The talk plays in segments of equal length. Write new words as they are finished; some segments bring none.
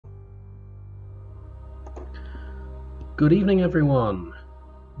Good evening everyone!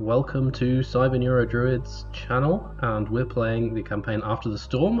 Welcome to Cyber Neuro Druid's channel, and we're playing the campaign After the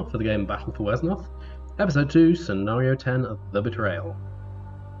Storm for the game Battle for Wesnoth, Episode 2, Scenario 10 of The Betrayal.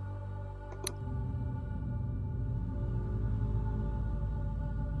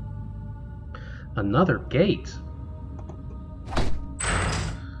 Another gate!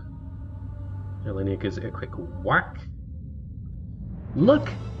 Elenia gives it a quick whack. Look!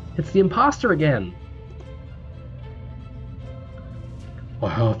 It's the imposter again! I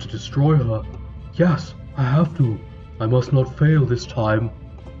have to destroy her. Yes, I have to. I must not fail this time.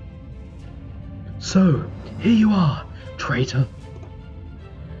 So, here you are, traitor.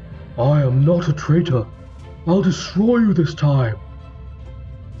 I am not a traitor. I'll destroy you this time.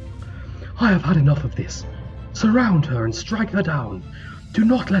 I have had enough of this. Surround her and strike her down. Do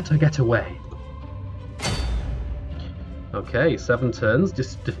not let her get away. Okay, 7 turns.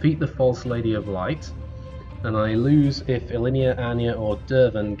 Just defeat the False Lady of Light. And I lose if Elenia, Anya, or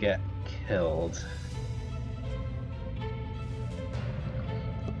Dervan get killed.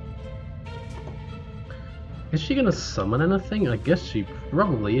 Is she going to summon anything? I guess she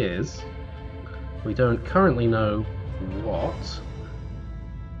probably is. We don't currently know what.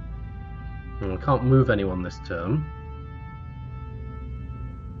 And I can't move anyone this turn.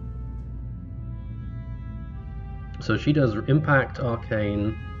 So she does impact,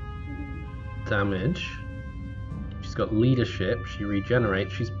 arcane, damage. She's got leadership, she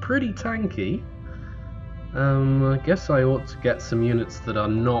regenerates, she's pretty tanky. I guess I ought to get some units that are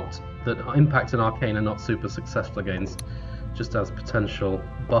not, that impact and arcane are not super successful against, just as potential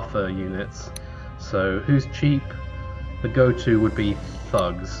buffer units. So who's cheap? The go-to would be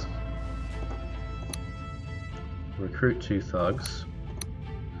thugs. Recruit 2 thugs.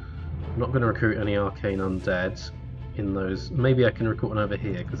 I'm not going to recruit any arcane undead in those. Maybe I can recruit one over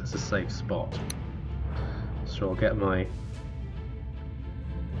here because it's a safe spot. So I'll get my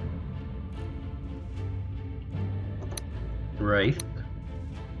Wraith,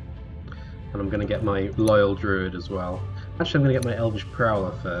 and I'm going to get my Loyal Druid as well. Actually, I'm going to get my Elvish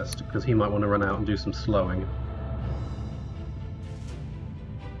Prowler first, because he might want to run out and do some slowing.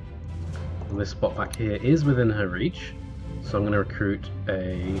 And this spot back here is within her reach, so I'm going to recruit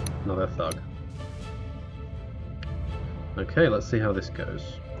another Thug. Okay, let's see how this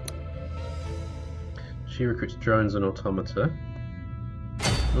goes. She recruits drones and automata.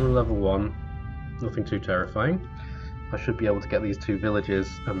 Level 1, nothing too terrifying. I should be able to get these 2 villages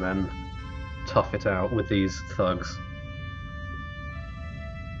and then tough it out with these thugs.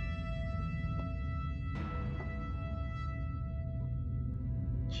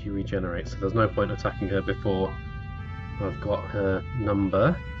 She regenerates, so there's no point attacking her before I've got her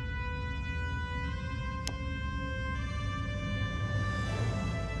number.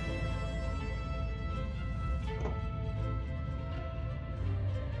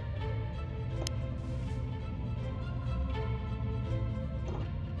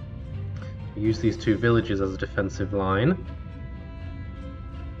 Use these 2 villages as a defensive line.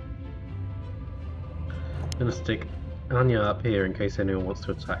 I'm going to stick Anya up here in case anyone wants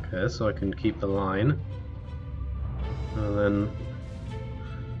to attack her, so I can keep the line. And then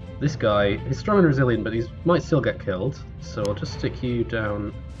this guy, he's strong and resilient, but he might still get killed, so I'll just stick you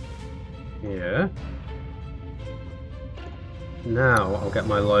down here. Now I'll get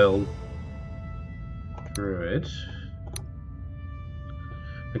my Loyal Druid.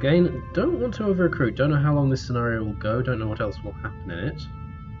 Again, don't want to over-recruit, don't know how long this scenario will go, don't know what else will happen in it.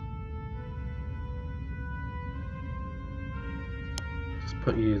 Just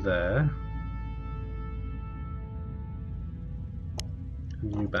put you there.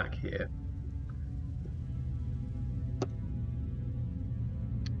 And you back here.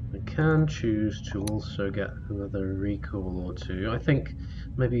 I can choose to also get another recall or 2. I think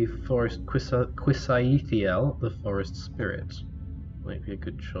maybe Forest Quisaethiel, the Forest Spirit, might be a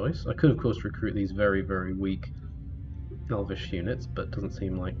good choice. I could of course recruit these very, very weak Elvish units, but it doesn't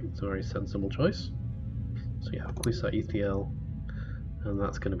seem like it's a very sensible choice. So yeah, Quisaethiel, and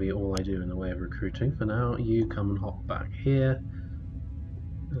that's going to be all I do in the way of recruiting. For now, you come and hop back here,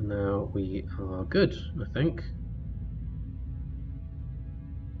 and now we are good, I think.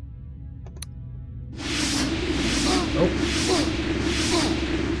 Oh!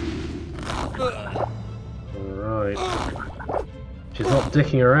 Alright. She's not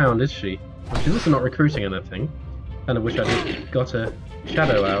dicking around, is she? She's also not recruiting anything. Kind of wish I just got a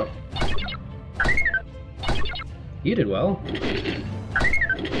shadow out. You did well.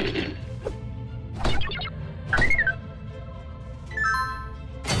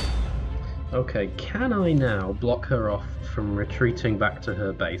 Okay, can I now block her off from retreating back to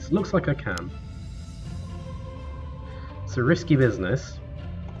her base? Looks like I can. It's a risky business.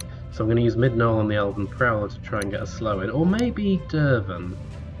 So I'm going to use Mid-Knoll on the Elven Prowler to try and get a slow in. Or maybe Dervan.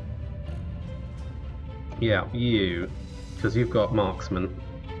 Yeah, you. Because you've got Marksman.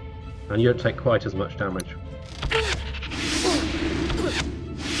 And you don't take quite as much damage.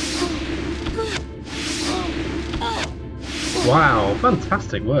 Wow,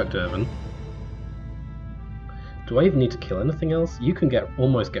 fantastic work, Dervan. Do I even need to kill anything else? You can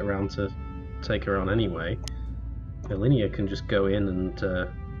almost get around to take her on anyway. Elinia can just go in and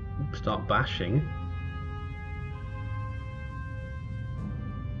start bashing.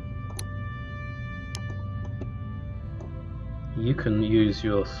 You can use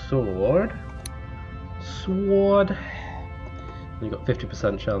your sword. You've got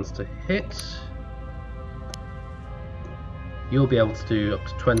 50% chance to hit. You'll be able to do up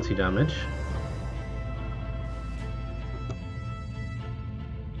to 20 damage.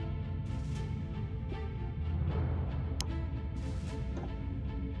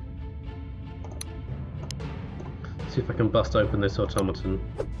 See if I can bust open this automaton.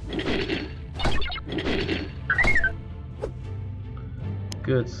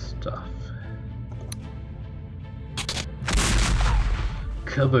 Good stuff.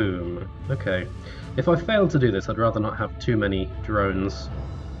 Kaboom! Okay. If I fail to do this, I'd rather not have too many drones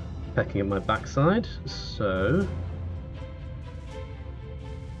pecking at my backside, so...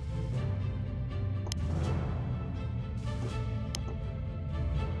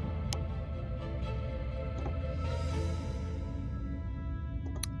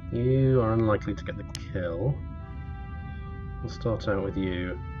 You are unlikely to get the kill. We'll start out with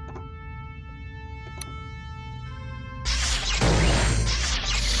you.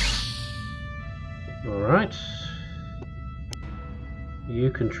 Alright. You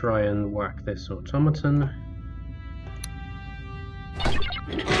can try and whack this automaton.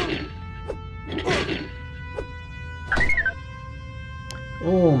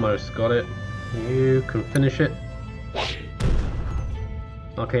 Almost got it. You can finish it.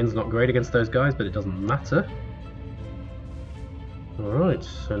 Arcane's not great against those guys, but it doesn't matter. Alright,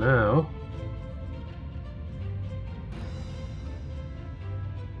 so now...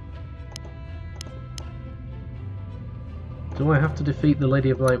 Do I have to defeat the Lady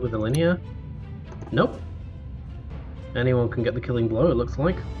of Light with Elinia? Nope. Anyone can get the killing blow, it looks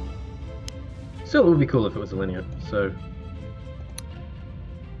like. Still, it would be cool if it was Elinia, so...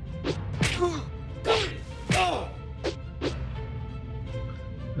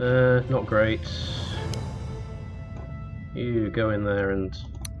 Not great. You go in there and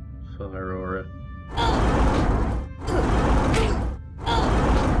fire aura.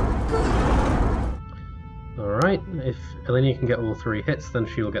 Alright, if Elinia can get all 3 hits, then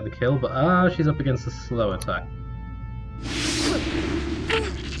she will get the kill, but she's up against a slow attack.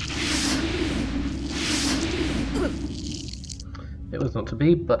 It was not to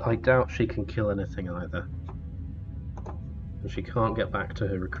be, but I doubt she can kill anything either. And she can't get back to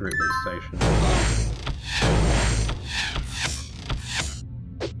her recruitment station.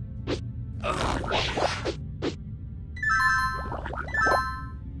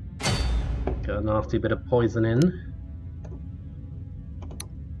 Got a nasty bit of poison in.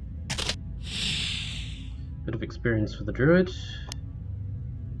 Bit of experience for the druid.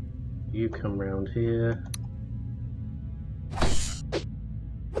 You come round here.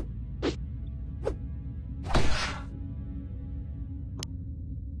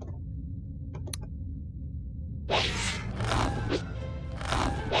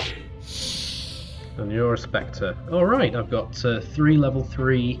 And you're a Spectre. Alright, I've got 3 level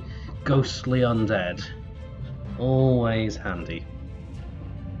 3 ghostly undead. Always handy.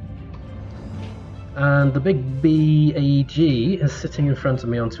 And the big BAG is sitting in front of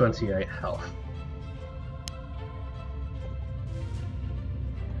me on 28 health.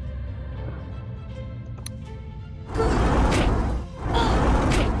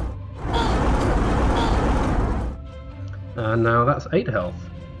 And now that's 8 health.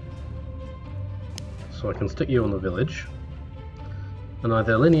 So I can stick you on the village. And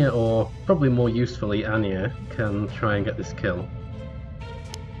either Elinia or, probably more usefully, Anya can try and get this kill.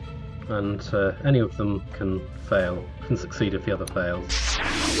 And any of them can fail, can succeed if the other fails.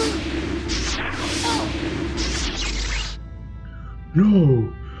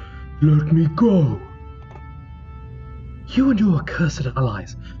 No! Let me go! You and your accursed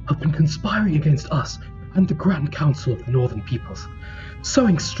allies have been conspiring against us and the Grand Council of the Northern Peoples,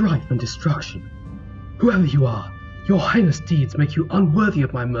 sowing strife and destruction. Whoever you are, your heinous deeds make you unworthy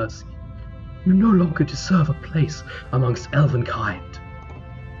of my mercy. You no longer deserve a place amongst elven kind.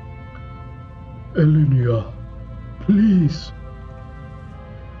 Elinia, please.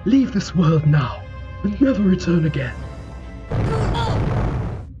 Leave this world now and never return again.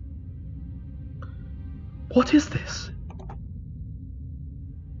 What is this?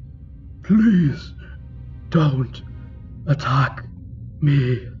 Please, don't attack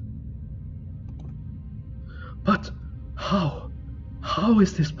me. But how? How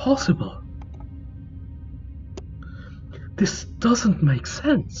is this possible? This doesn't make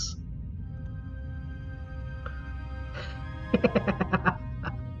sense.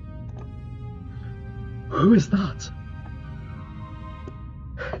 Who is that?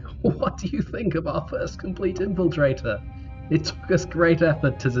 What do you think of our first complete infiltrator? It took us great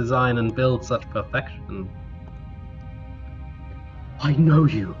effort to design and build such perfection. I know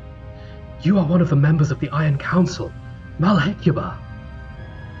you. You are one of the members of the Iron Council, Malhecuba.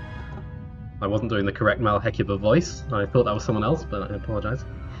 I wasn't doing the correct Malhecuba voice. I thought that was someone else, but I apologise.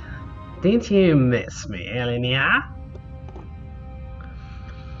 Didn't you miss me, Elinia?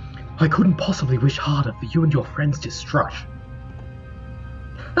 I couldn't possibly wish harder for you and your friends' destruction.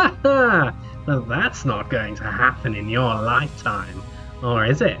 Ha ha! Well, that's not going to happen in your lifetime, or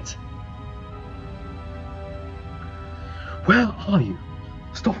is it? Where are you?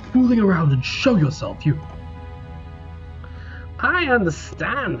 Stop fooling around and show yourself, you... I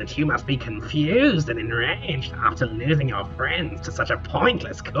understand that you must be confused and enraged after losing your friends to such a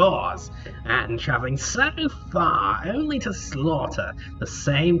pointless cause, and travelling so far only to slaughter the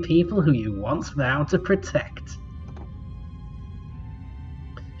same people who you once vowed to protect.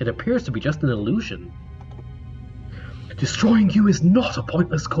 It appears to be just an illusion. Destroying you is not a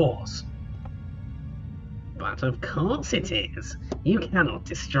pointless cause. But of course it is. You cannot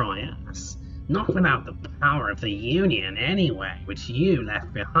destroy us. Not without the power of the Union anyway, which you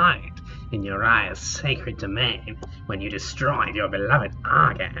left behind in Uriah's sacred domain when you destroyed your beloved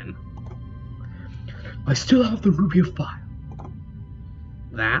Argan. I still have the Ruby of Fire.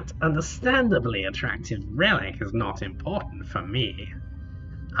 That understandably attractive relic is not important for me.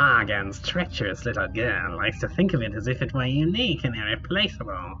 Argan's treacherous little girl likes to think of it as if it were unique and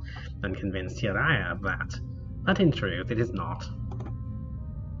irreplaceable, and convinced Uriah of that. But in truth, it is not.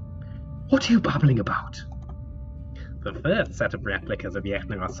 What are you babbling about? The first set of replicas of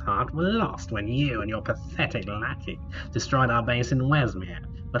Yechnagoth's heart were lost when you and your pathetic lackey destroyed our base in Wesmere,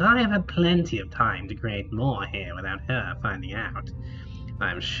 but I have had plenty of time to create more here without her finding out.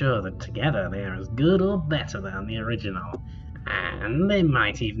 I am sure that together they are as good or better than the original, and they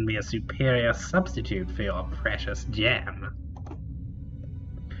might even be a superior substitute for your precious gem.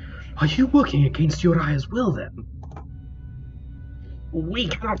 Are you working against Uriah's will, then? We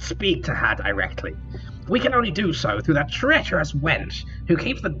cannot speak to her directly. We can only do so through that treacherous wench who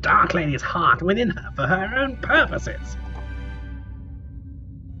keeps the Dark Lady's heart within her for her own purposes.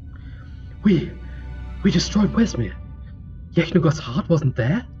 We destroyed Wesmere. Yechnagoth's heart wasn't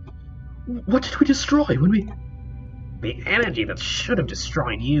there? What did we destroy when we... The energy that should have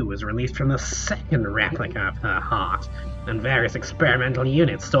destroyed you was released from the second replica of her heart, and various experimental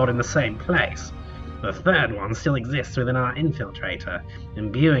units stored in the same place. The third one still exists within our infiltrator,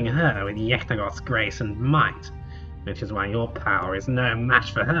 imbuing her with Yechnagoth's grace and might, which is why your power is no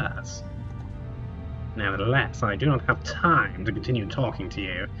match for hers. Nevertheless, I do not have time to continue talking to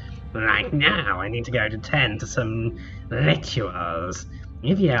you. Right now, I need to go to tend to some rituals.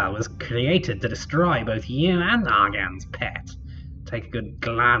 Iviel was created to destroy both you and Argan's pet. Take a good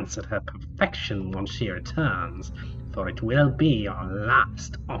glance at her perfection once she returns, for it will be your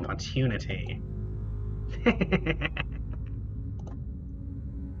last opportunity.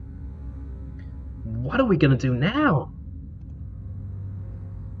 What are we gonna do now?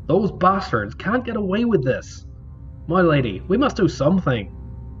 Those bastards can't get away with this. My lady, we must do something.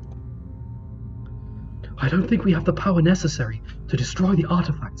 I don't think we have the power necessary to destroy the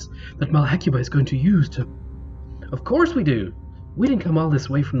artifacts that Malhecuba is going to use to... Of course we do. We didn't come all this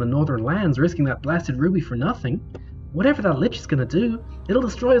way from the northern lands risking that blasted ruby for nothing. Whatever that lich is gonna do, it'll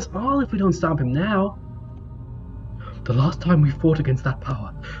destroy us all if we don't stop him now. The last time we fought against that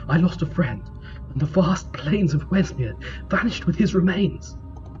power, I lost a friend, and the vast plains of Wesmere vanished with his remains.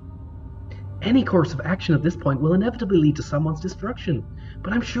 Any course of action at this point will inevitably lead to someone's destruction,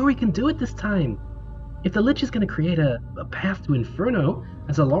 but I'm sure we can do it this time. If the Lich is going to create a path to Inferno,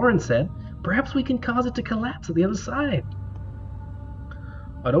 as Aloran said, perhaps we can cause it to collapse at the other side.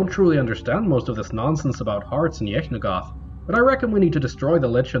 I don't truly understand most of this nonsense about hearts and Yechnagoth, but I reckon we need to destroy the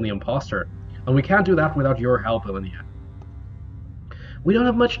Lich and the Imposter, and we can't do that without your help, Elinia. We don't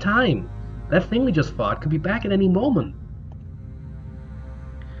have much time. That thing we just fought could be back at any moment.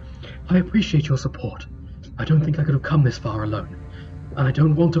 I appreciate your support. I don't think I could have come this far alone, and I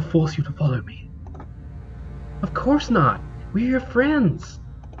don't want to force you to follow me. Of course not. We're your friends.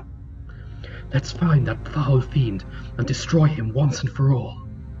 Let's find that foul fiend and destroy him once and for all.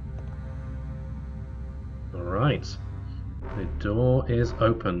 Alright. The door is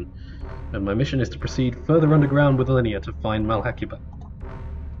open. And my mission is to proceed further underground with Linnea to find Malhakiba.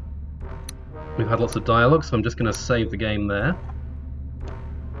 We've had lots of dialogue, so I'm just going to save the game there.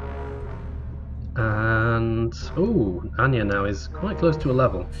 And... ooh, Anya now is quite close to a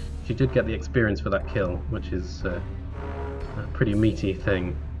level. She did get the experience for that kill, which is a pretty meaty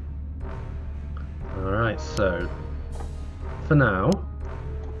thing. Alright, so... for now,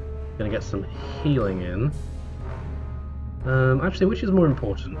 I'm going to get some healing in. Actually, which is more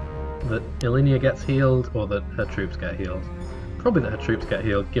important? That Linnea gets healed, or that her troops get healed? Probably that her troops get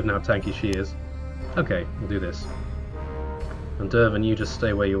healed, given how tanky she is. Okay, we'll do this. And Dervin, you just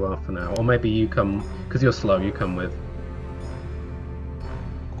stay where you are for now. Or maybe you come, because you're slow, you come with.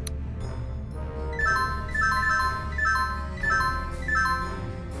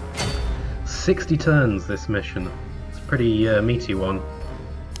 "60 turns this mission. It's a pretty meaty one.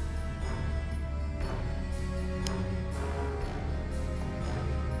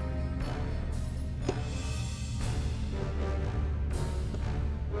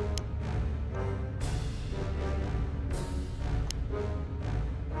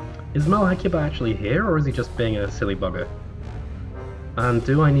 Is Malhakiba actually here, or is he just being a silly bugger? And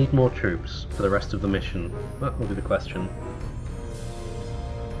do I need more troops for the rest of the mission? That will be the question.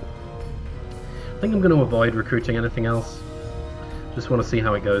 I think I'm going to avoid recruiting anything else. Just want to see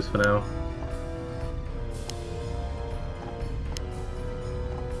how it goes for now.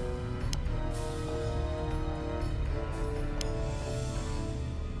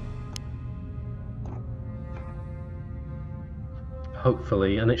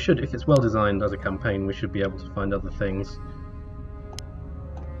 Hopefully, and it should, if it's well designed as a campaign, we should be able to find other things.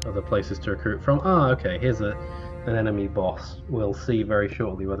 Other places to recruit from. Ah, okay, here's an enemy boss. We'll see very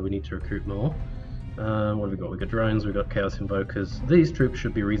shortly whether we need to recruit more. What have we got? We've got drones, we've got chaos invokers. These troops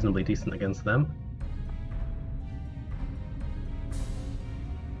should be reasonably decent against them.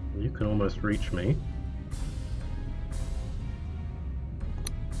 You can almost reach me.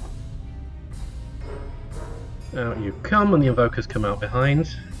 Out you come, and the invokers come out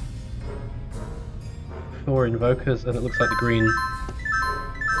behind. 4 invokers, and it looks like the green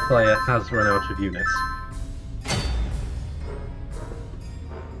player has run out of units.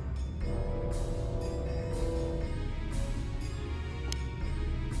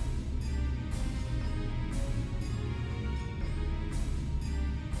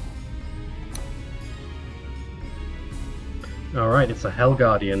 Alright, it's a Hell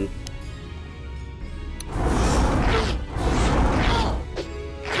Guardian.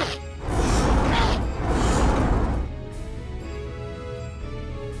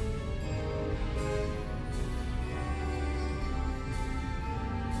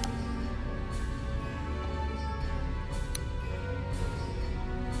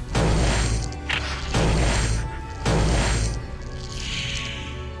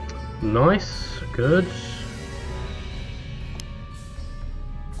 Nice, good.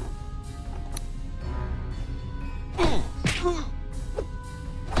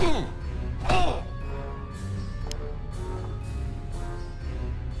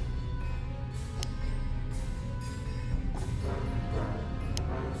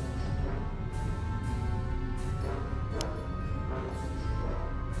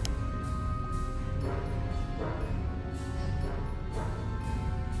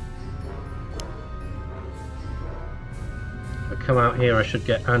 Come out here, I should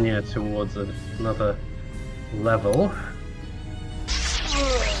get Anya towards another level.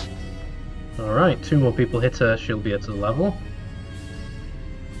 Alright, 2 more people hit her, she'll be at a level.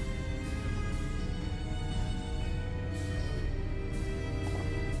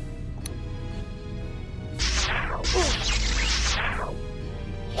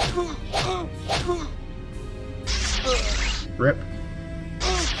 Rip.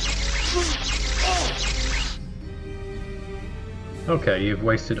 Okay, you've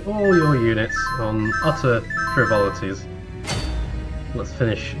wasted all your units on utter frivolities. Let's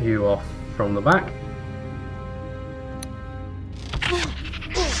finish you off from the back.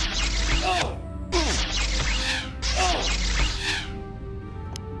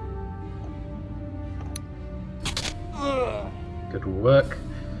 Good work,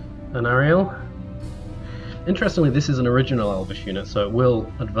 Anariel. Interestingly, this is an original Elvish unit, so it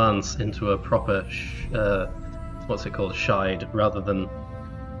will advance into a proper what's it called, shide, rather than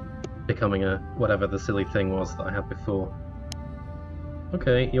becoming a whatever the silly thing was that I had before.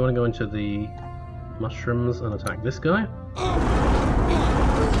 Okay, you want to go into the mushrooms and attack this guy?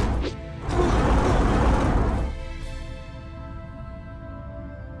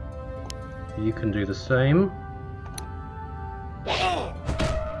 You can do the same.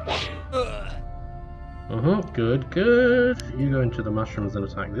 Good, good. You go into the mushrooms and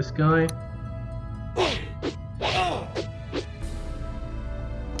attack this guy.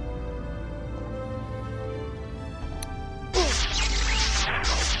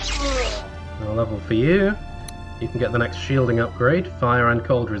 A level for you. You can get the next shielding upgrade, fire and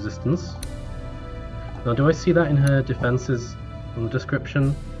cold resistance. Now, do I see that in her defenses on the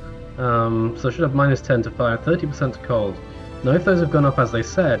description? So I should have -10 to fire, 30% to cold. Now, if those have gone up as they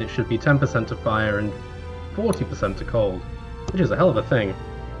said, it should be 10% to fire and 40% to cold, which is a hell of a thing.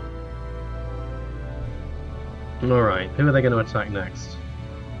 Alright, who are they going to attack next?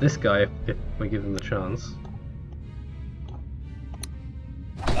 This guy, if we give him the chance.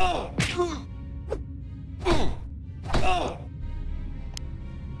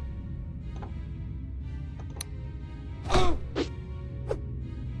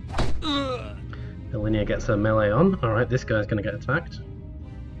 Linnea gets her melee on. Alright, this guy's going to get attacked.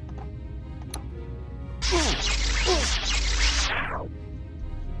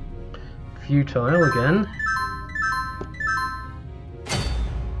 Futile again.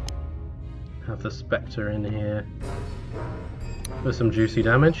 Have the Spectre in here for some juicy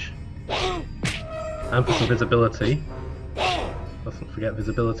damage. And for some visibility. Mustn't forget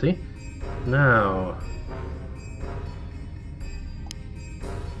visibility. Now...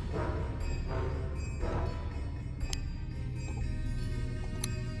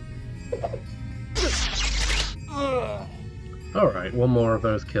 Alright, one more of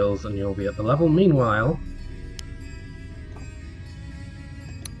those kills and you'll be at the level. Meanwhile...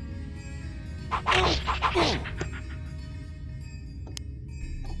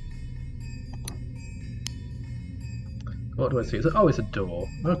 What do I see? Oh, it's a door.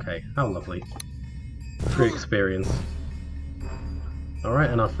 Okay, how lovely. Free experience. Alright,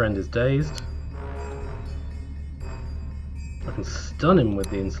 and our friend is dazed. I can stun him with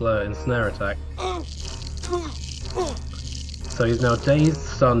the ensnare attack. So he's now dazed,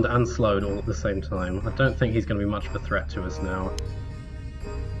 stunned, and slowed all at the same time. I don't think he's going to be much of a threat to us now.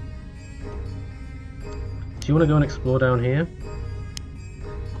 Do you want to go and explore down here?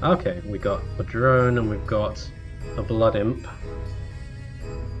 Okay, we got a drone and we've got a blood imp.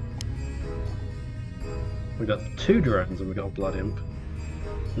 We've got 2 drones and we've got a blood imp.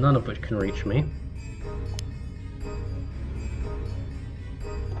 None of which can reach me.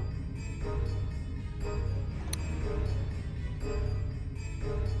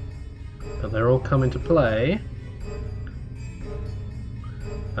 But they're all coming to play.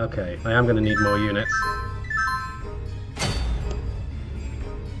 Okay, I am going to need more units.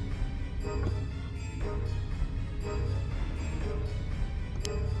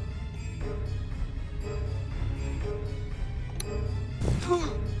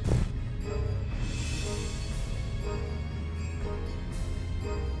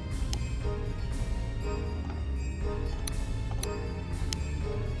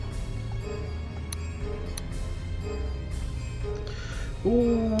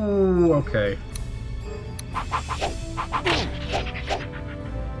 Ooh, okay.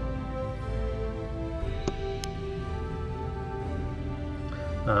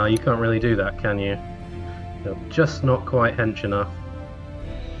 You can't really do that, can you? You're just not quite hench enough.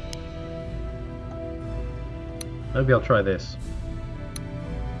 Maybe I'll try this.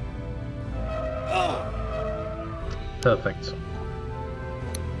 Perfect.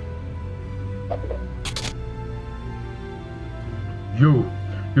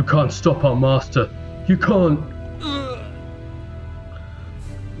 You can't stop our master. You can't.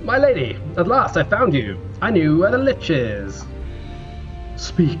 My lady, at last I found you. I knew where the lich is.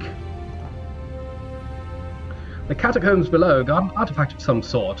 Speak. The catacombs below got an artifact of some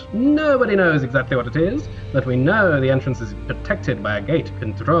sort. Nobody knows exactly what it is, but we know the entrance is protected by a gate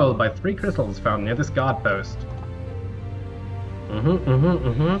controlled by 3 crystals found near this guard post.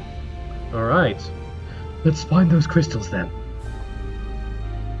 Alright. Let's find those crystals then.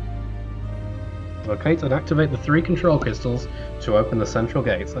 Locate and activate the 3 control crystals to open the central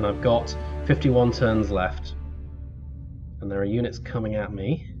gates, and I've got 51 turns left. And there are units coming at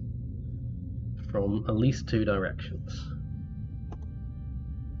me from at least 2 directions.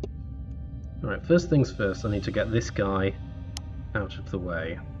 Alright, first things first, I need to get this guy out of the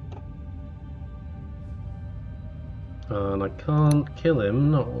way. And I can't kill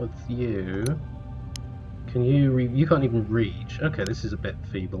him, not with you. Can you you can't even reach. Okay, this is a bit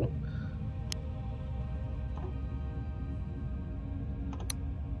feeble.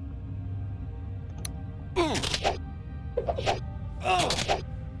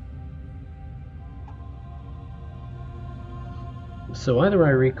 So either I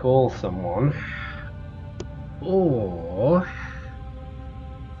recall someone, or...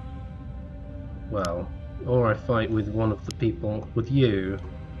 well, or I fight with one of the people, with you,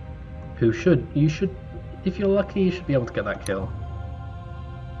 who should, if you're lucky, you should be able to get that kill.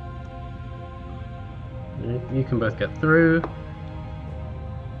 You can both get through.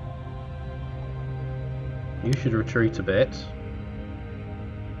 You should retreat a bit.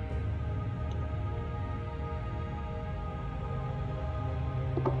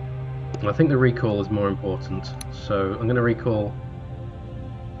 I think the recall is more important, so I'm going to recall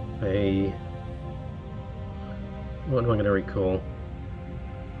a... What am I going to recall?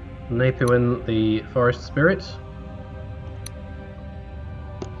 Napuin, the forest spirit.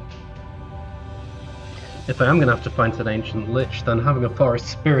 If I am going to have to find an ancient lich, then having a forest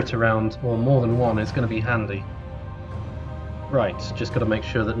spirit around, or more than one, is going to be handy. Right, just got to make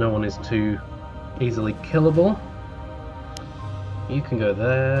sure that no one is too easily killable. You can go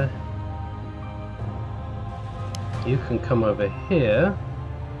there. You can come over here.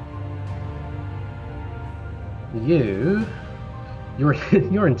 You're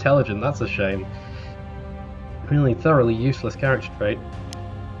intelligent, that's a shame. Really thoroughly useless character trait.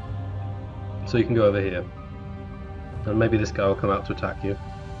 So you can go over here. And maybe this guy will come out to attack you.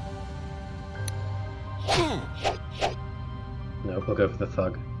 No, we'll go for the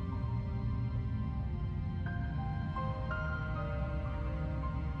thug.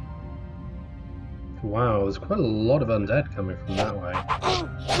 Wow, there's quite a lot of undead coming from that way.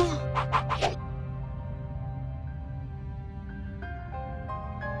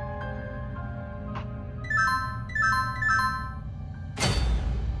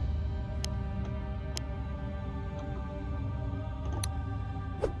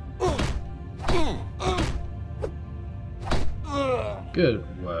 Good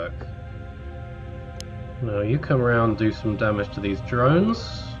work. Now you come around and do some damage to these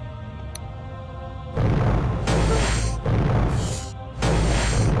drones.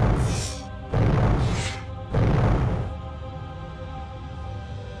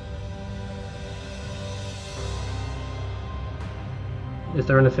 Is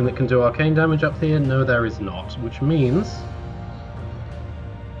there anything that can do arcane damage up here? No, there is not, which means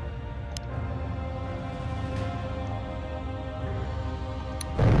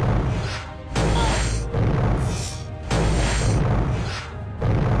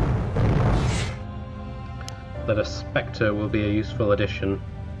that a spectre will be a useful addition.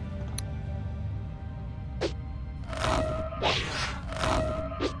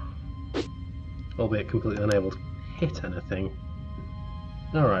 Albeit completely unable to hit anything.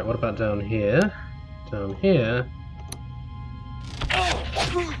 Alright, what about down here? Down here...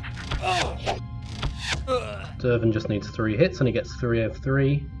 Dervin just needs 3 hits and he gets 3 of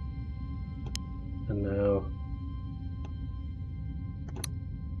 3. And now...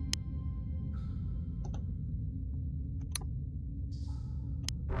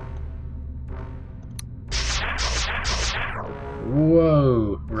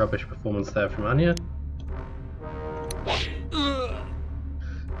 Whoa! Rubbish performance there from Anya.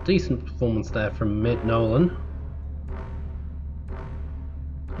 Decent performance there from mid-Nolan.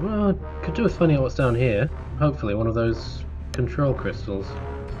 Well, could do with finding out what's down here. Hopefully one of those control crystals.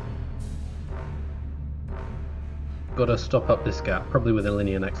 Gotta stop up this gap, probably with a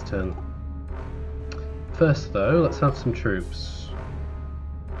linear next turn. First though, let's have some troops.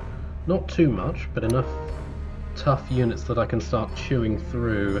 Not too much, but enough tough units that I can start chewing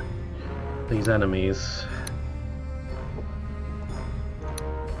through these enemies.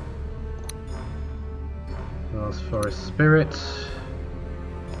 Last Forest Spirit.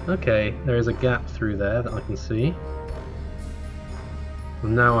 Okay, there is a gap through there that I can see.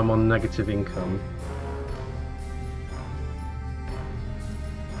 And now I'm on negative income.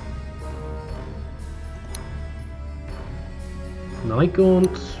 Night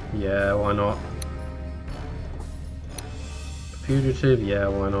Gaunt? Yeah, why not? Fugitive? Yeah,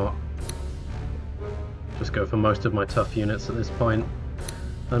 why not? Just go for most of my tough units at this point.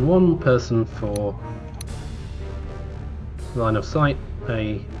 And one person for line of sight,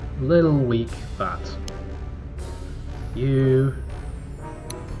 a little weak bat. You...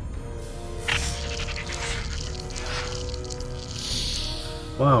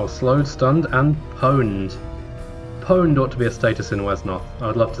 Wow, slowed, stunned, and pwned. Pwned ought to be a status in Wesnoth. I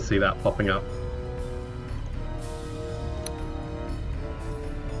would love to see that popping up.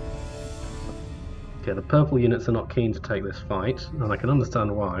 Okay, the purple units are not keen to take this fight, and I can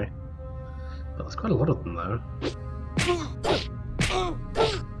understand why. But there's quite a lot of them though.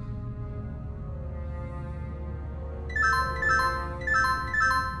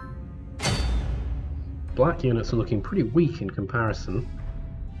 Black units are looking pretty weak in comparison.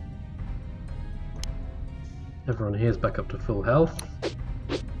 Everyone here's back up to full health.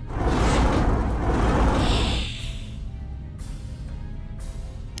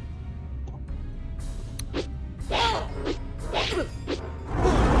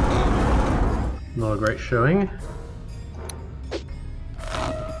 Not a great showing.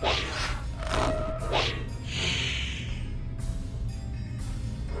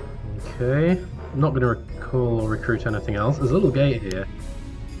 Okay, I'm not going to recall or recruit anything else. There's a little gate here.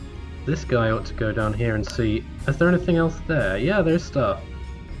 This guy ought to go down here and see... Is there anything else there? Yeah, there's stuff.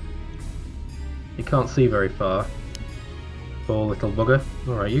 You can't see very far. Poor little bugger.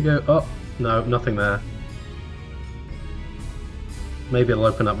 Alright, you go... Oh, no, nothing there. Maybe it'll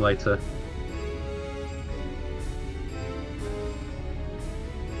open up later.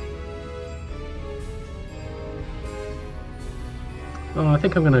 Oh, I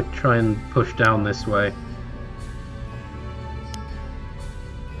think I'm going to try and push down this way.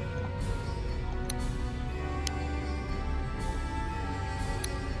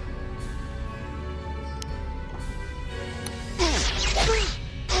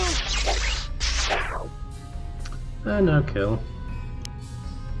 No kill.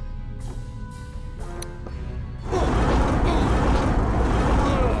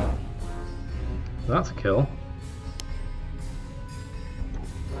 That's a kill.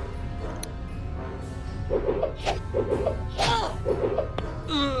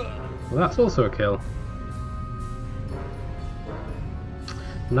 Well, that's also a kill.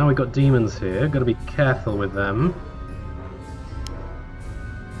 Now we've got demons here, gotta be careful with them.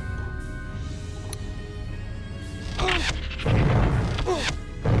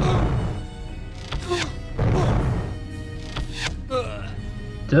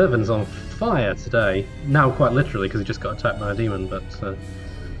 Dervin's on fire today. Now quite literally, because he just got attacked by a demon, but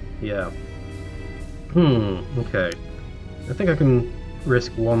yeah. Okay. I think I can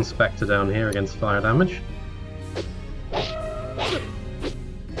risk one Spectre down here against fire damage.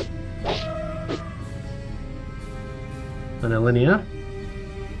 And a linear.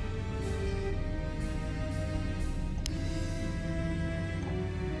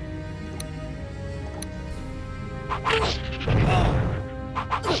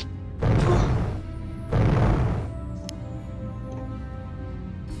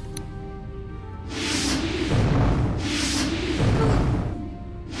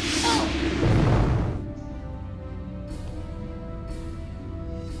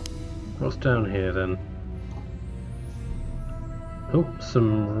 What's down here then? Oh,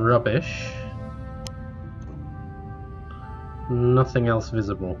 some rubbish. Nothing else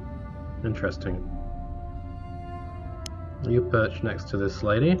visible. Interesting. You perch next to this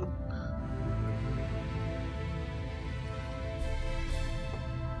lady.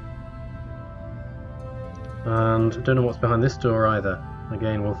 And I don't know what's behind this door either.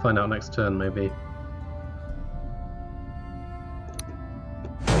 Again, we'll find out next turn maybe.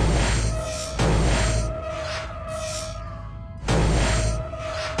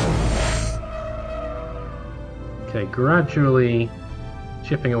 Okay, gradually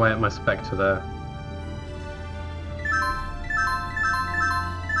chipping away at my Spectre there.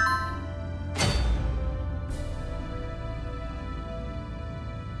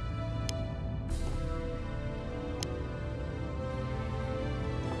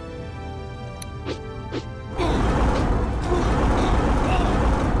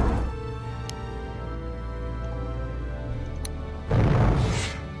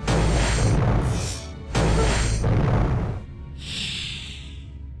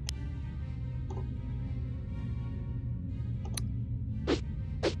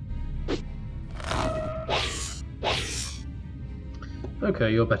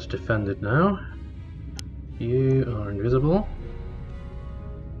 Okay, you're better defended now. You are invisible.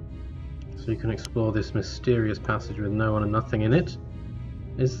 So you can explore this mysterious passage with no one and nothing in it.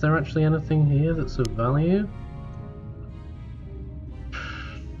 Is there actually anything here that's of value?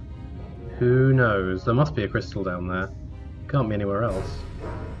 Who knows? There must be a crystal down there. Can't be anywhere else.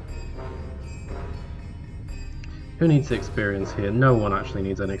 Who needs experience here? No one actually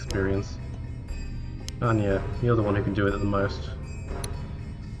needs any experience. Anya, you're the one who can do it the most.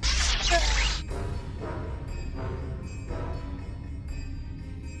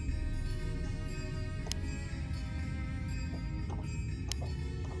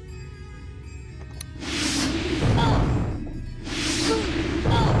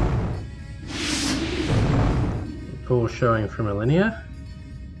 Full showing from a linear.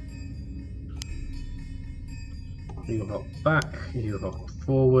 You hop back, you hop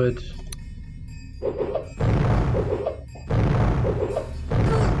forward.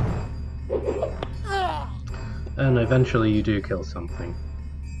 And eventually you do kill something.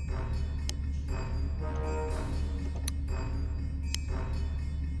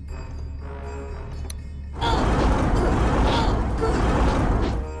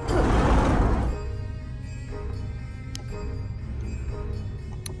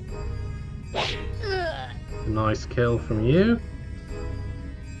 Nice kill from you.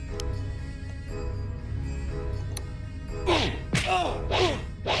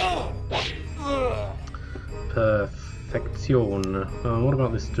 Perfection. What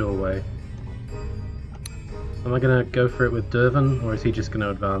about this doorway? Am I gonna go for it with Dervin, or is he just gonna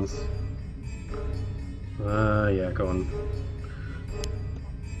advance? Yeah, go on.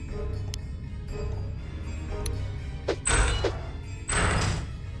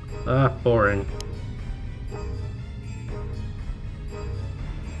 Boring.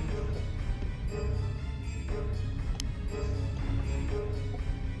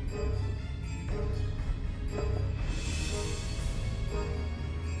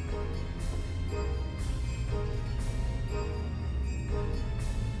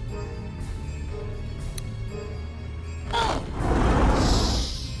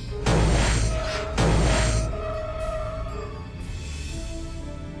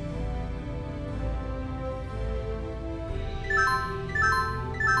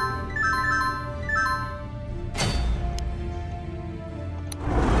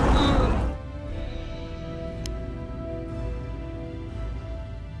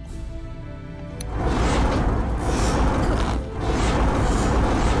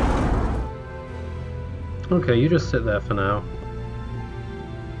 Okay, you just sit there for now.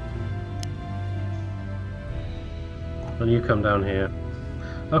 And you come down here.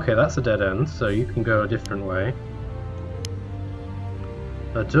 Okay, that's a dead end, so you can go a different way.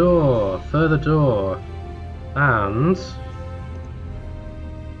 A door! Further door! And...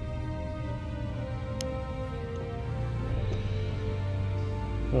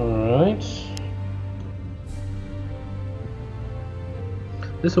 Alright.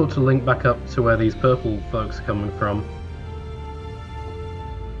 This ought to link back up to where these purple folks are coming from.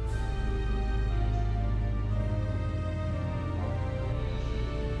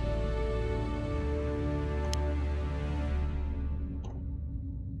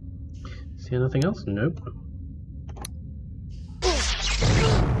 See anything else? Nope.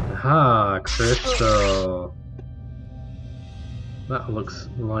 Aha! Crystal! That looks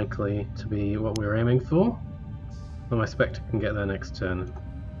likely to be what we were aiming for. And my Spectre can get there next turn.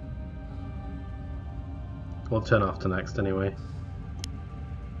 Well, turn after next, anyway.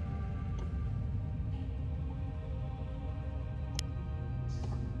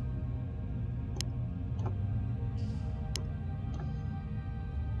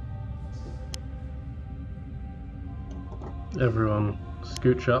 Everyone,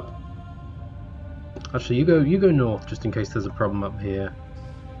 scooch up. Actually, you go north, just in case there's a problem up here.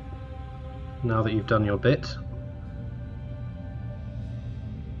 Now that you've done your bit.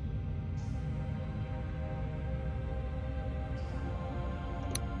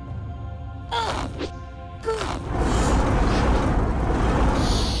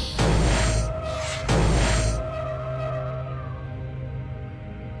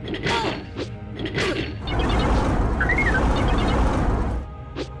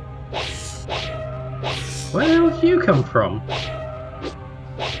 Where the hell did you come from?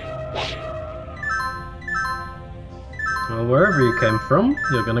 Well, wherever you came from,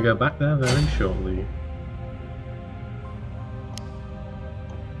 you're gonna go back there very shortly.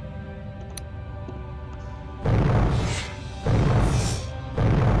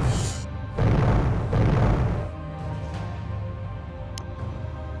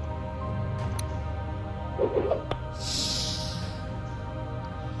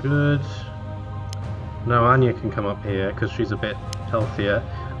 Good. Now Anya can come up here because she's a bit healthier.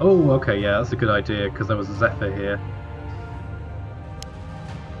 Oh, okay, yeah, that's a good idea because there was a Zephyr here.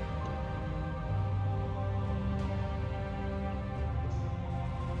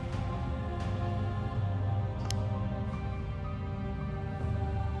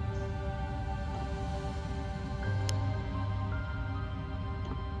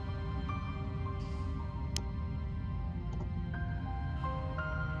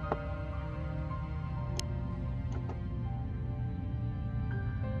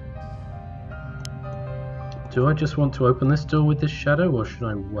 Do I just want to open this door with this shadow, or should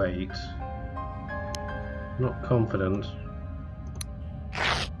I wait? I'm not confident.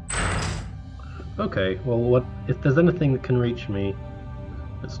 Okay, well, what if there's anything that can reach me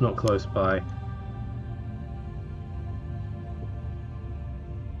that's not close by?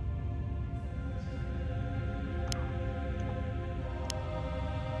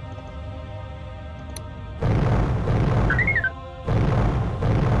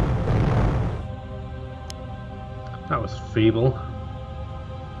 That was feeble.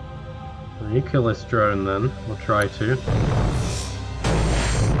 Well, you kill this drone then, or try to.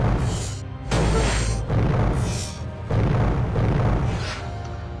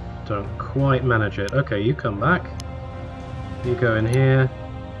 don't quite manage it. Okay, you come back. You go in here.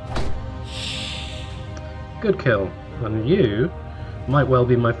 Good kill. And you might well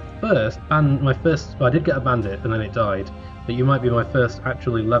be my first. I did get a bandit and then it died, but you might be my first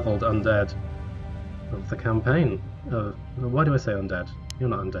actually leveled undead of the campaign. Why do I say undead? You're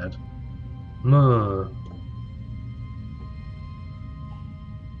not undead.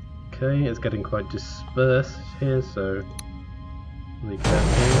 Okay, it's getting quite dispersed here, so be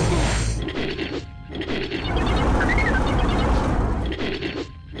careful.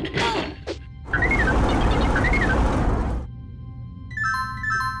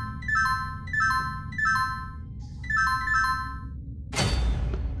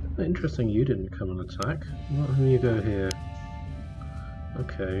 Interesting, you didn't come and attack. Why don't you go here?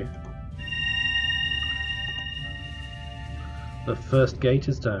 Okay. The first gate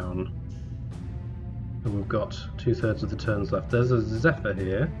is down. And we've got 2/3 of the turns left. There's a Zephyr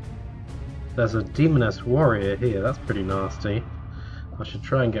here. There's a Demoness Warrior here. That's pretty nasty. I should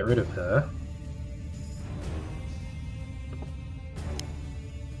try and get rid of her.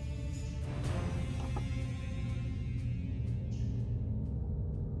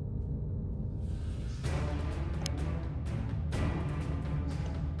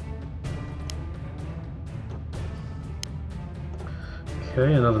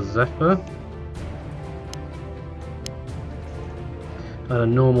 Okay, another Zephyr. And a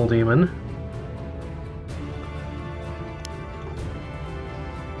normal demon.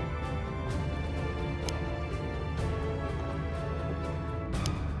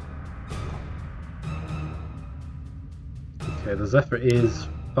 Okay, the Zephyr is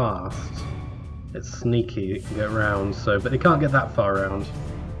fast. It's sneaky, it can get round, but it can't get that far around.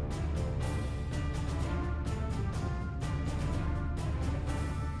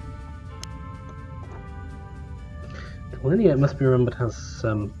 Lilia must be remembered has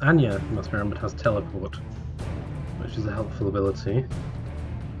Anya must be remembered has teleport, which is a helpful ability.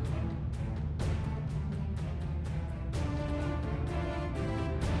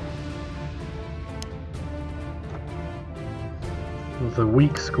 The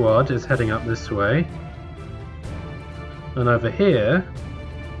weak squad is heading up this way, and over here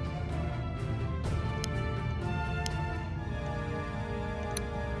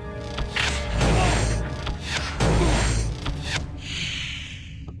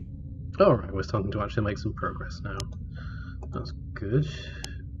alright, we're starting to actually make some progress now. That's good.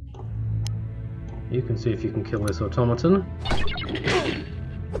 You can see if you can kill this automaton.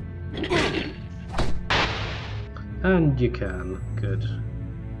 And you can. Good.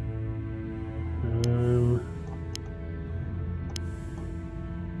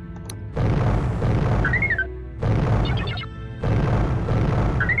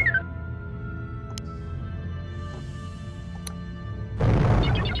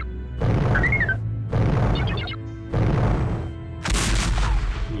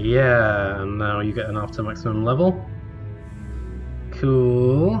 Yeah, and now you get an after maximum level.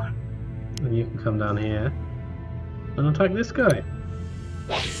 Cool. And you can come down here and attack this guy.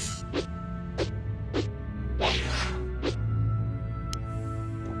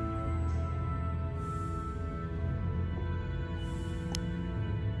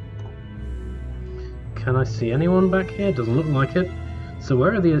 Can I see anyone back here? Doesn't look like it. So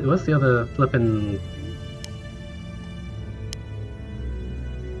where's the other flippin'...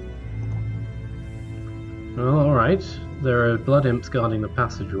 Well, alright. There are blood imps guarding the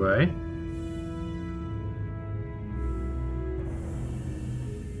passageway.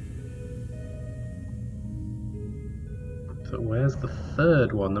 So where's the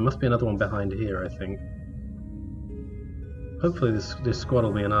third one? There must be another one behind here, I think. Hopefully this squad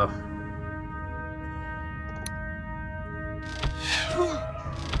will be enough.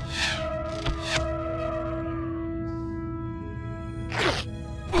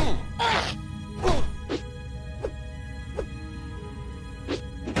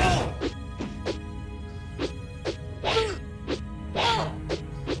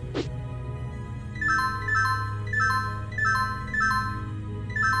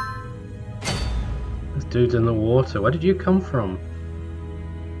 Dude's in the water. Where did you come from?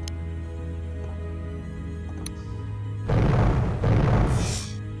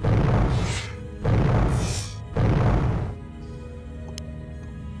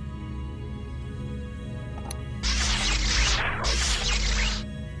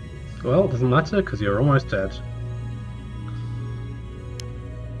 Well, it doesn't matter because you're almost dead.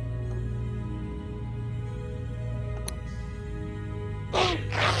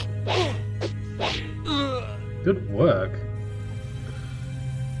 Good work.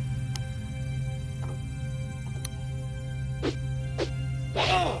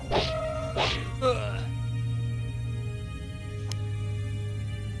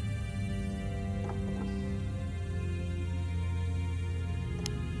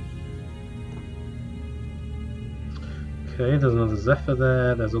 Okay, there's another Zephyr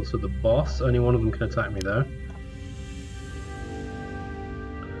there, there's also the boss. Only one of them can attack me though.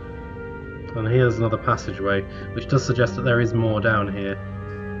 And here's another passageway, which does suggest that there is more down here.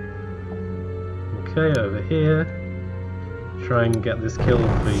 Okay, over here. Try and get this kill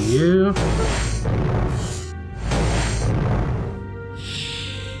for you.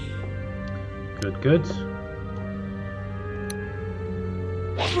 Good, good.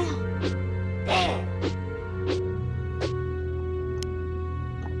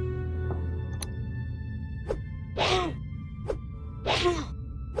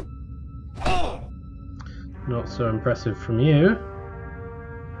 Not so impressive from you.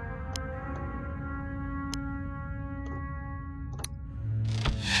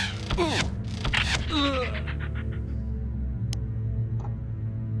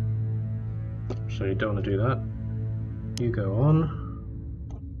 So you don't want to do that. You go on.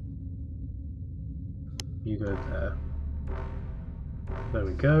 You go there. There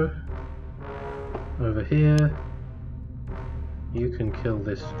we go. Over here. You can kill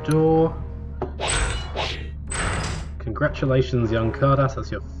this door. Congratulations, young Cardass,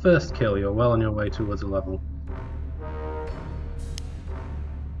 that's your first kill. You're well on your way towards a level.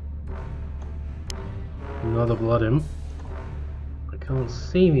 Another blood imp. It can't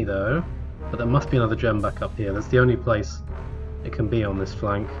see me though, but there must be another gem back up here. That's the only place it can be on this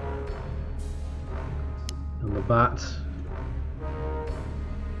flank. And the bat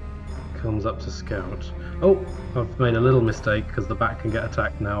comes up to scout. Oh, I've made a little mistake because the bat can get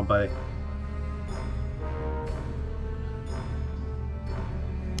attacked now by...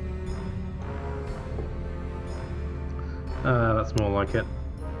 that's more like it.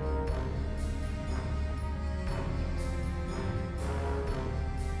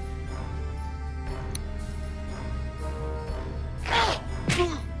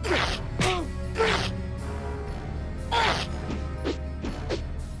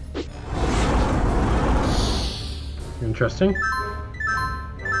 Interesting.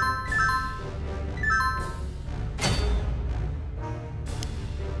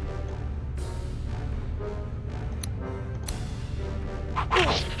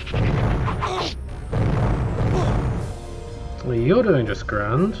 Well, you're doing just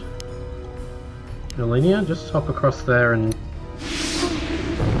grand. Elinia, just hop across there and...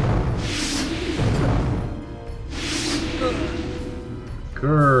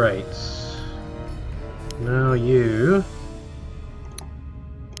 Great. Now you...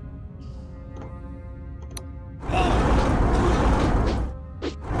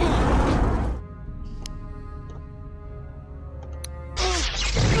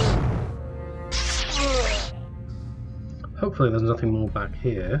 Hopefully there's nothing more back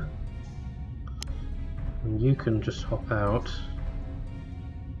here. And you can just hop out.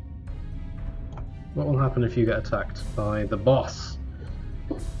 What will happen if you get attacked by the boss?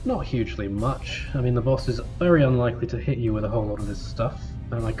 Not hugely much. I mean, the boss is very unlikely to hit you with a whole lot of this stuff,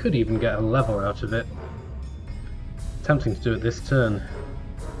 and I could even get a level out of it. Tempting to do it this turn.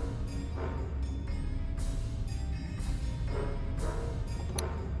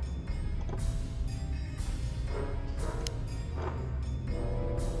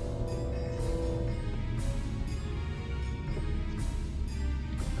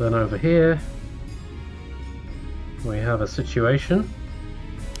 Then over here we have a situation.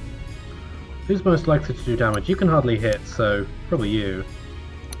 Who's most likely to do damage? You can hardly hit, so probably you.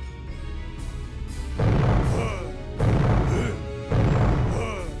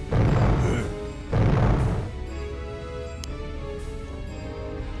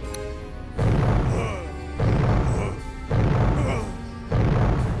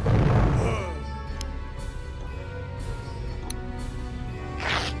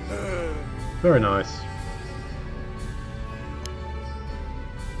 Very nice.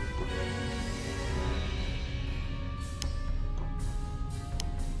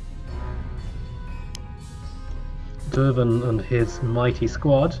 Durban and his mighty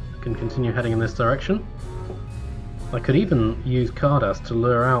squad can continue heading in this direction. I could even use Cardass to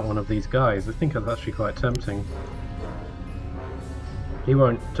lure out one of these guys. I think that's actually quite tempting. He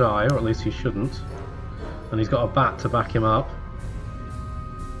won't die, or at least he shouldn't. And he's got a bat to back him up.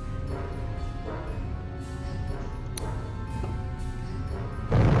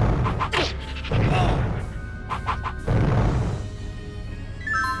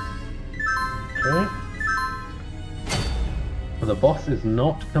 The boss is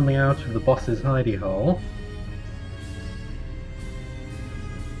not coming out of the boss's hidey hole.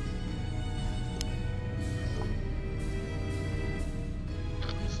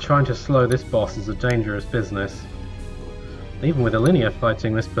 Just trying to slow this boss is a dangerous business. Even with Elinia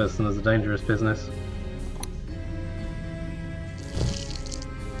fighting this person is a dangerous business.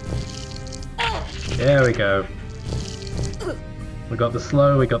 There we go. We got the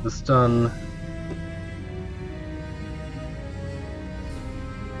slow, we got the stun.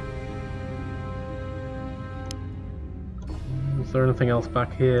 Is there anything else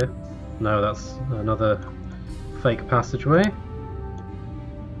back here? No, that's another fake passageway.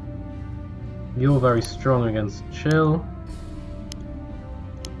 You're very strong against chill.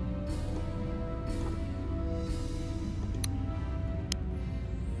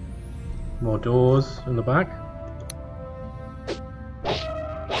 More doors in the back.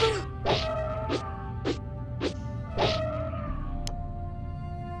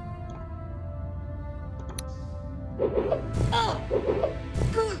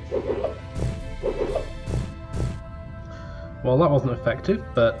 Well, that wasn't effective,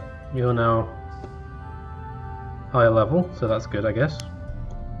 but you're now higher level, so that's good, I guess.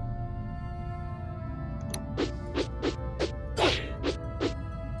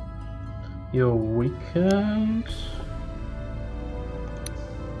 You're weakened.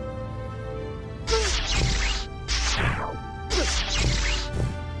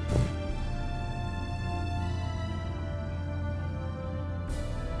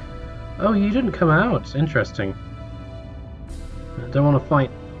 Oh, you didn't come out. Interesting. Don't want to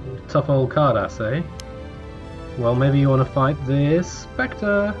fight tough old Cardass, eh? Well, maybe you want to fight this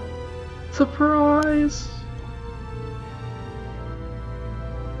Spectre. Surprise!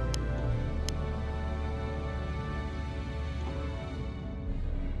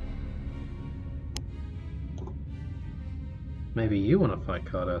 Maybe you want to fight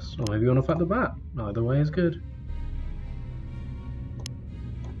Cardass, or maybe you want to fight the Bat. Either way is good.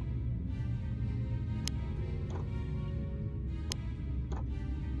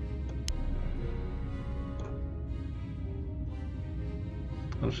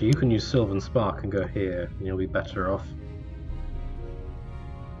 Actually, you can use Sylvan Spark and go here, and you'll be better off.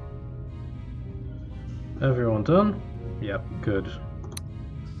 Everyone done? Yep, good.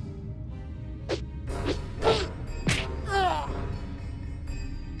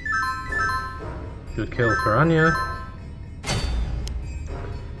 Good kill for Anya.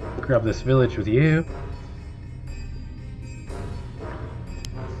 Grab this village with you.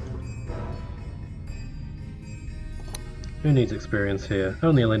 Who needs experience here?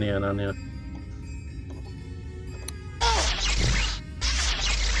 Only Alinea and Anya.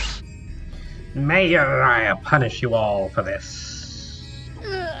 May Uriah punish you all for this.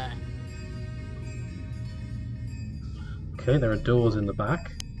 Okay, there are doors in the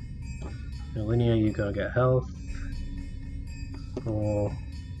back. Alinea, you go get health. Or...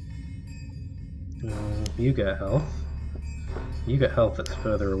 you get health. You get health that's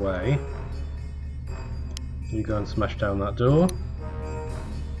further away. You go and smash down that door.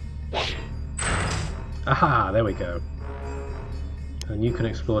 Aha! There we go. And you can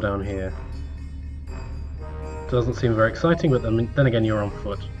explore down here. Doesn't seem very exciting, but then again you're on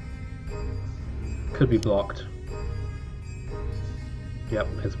foot. Could be blocked. Yep,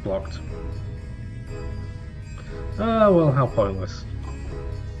 it's blocked. Oh, well, how pointless.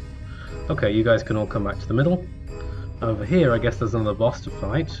 Okay, you guys can all come back to the middle. Over here, I guess there's another boss to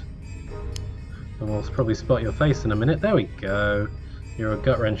fight. And we'll probably spot your face in a minute. There we go. You're a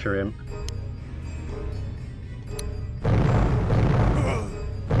gut-wrencher imp.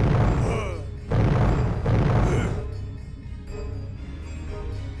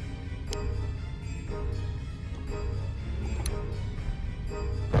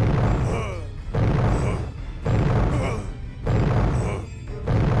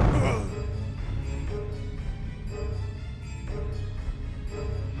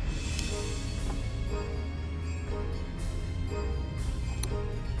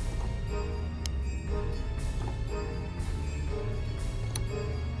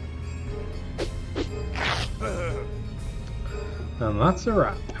 And that's a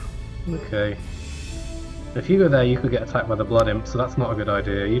wrap. Okay. If you go there, you could get attacked by the Blood Imp, so that's not a good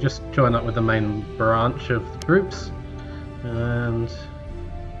idea. You just join up with the main branch of the groups, and...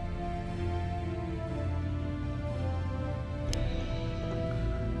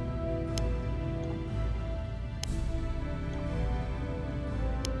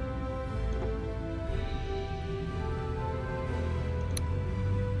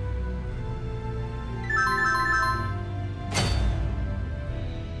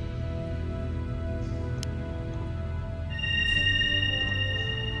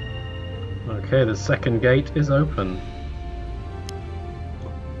 Okay, the second gate is open.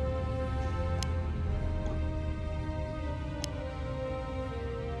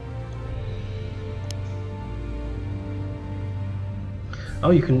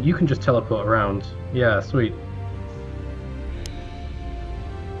 Oh, you can just teleport around. Yeah, sweet.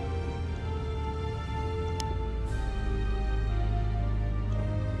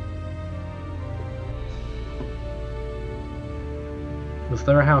 Was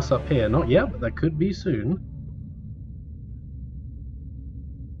there a house up here? Not yet, but there could be soon.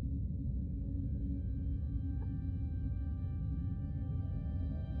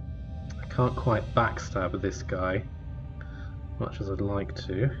 I can't quite backstab this guy, much as I'd like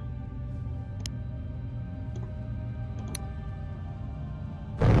to.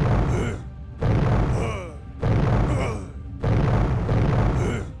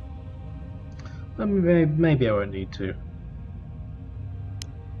 Maybe I won't need to.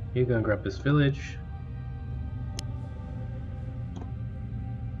 You go and grab this village.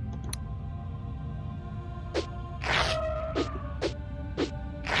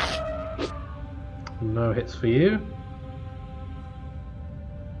 No hits for you.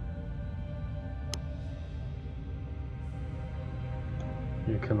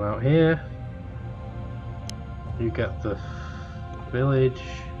 You come out here. You get the village.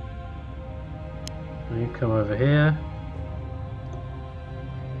 You come over here.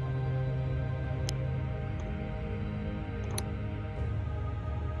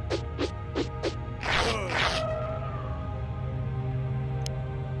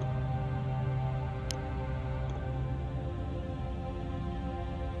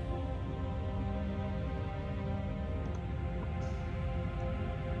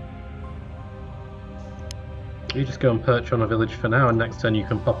 You just go and perch on a village for now, and next turn you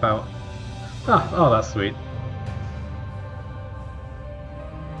can pop out. Ah, oh, that's sweet.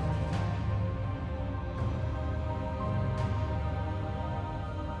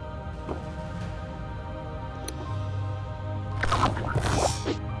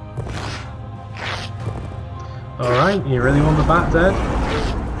 Alright, you really want the bat dead?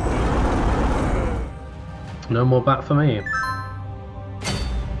 No more bat for me.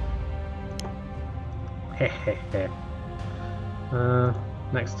 Hehehe.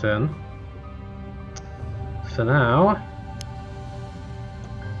 Next turn. For now...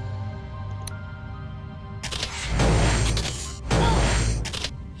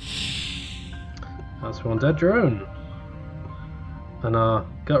 That's one dead drone. And our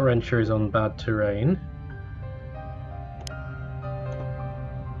gut wrencher is on bad terrain.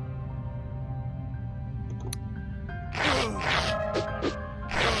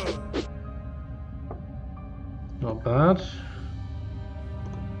 Not bad.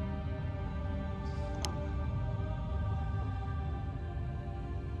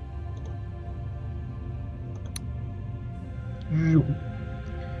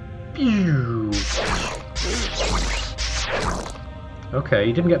 Okay,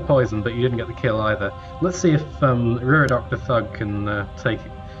 you didn't get poisoned, but you didn't get the kill either. Let's see if Rurodok the Thug can take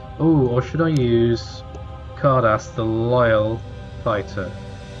it. Oh, or should I use Cardass the Loyal Fighter?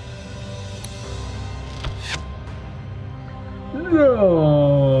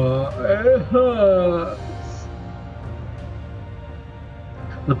 No, it hurts.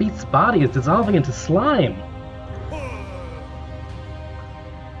 The beast's body is dissolving into slime.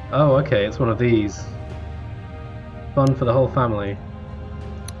 Oh, okay, it's one of these. Fun for the whole family.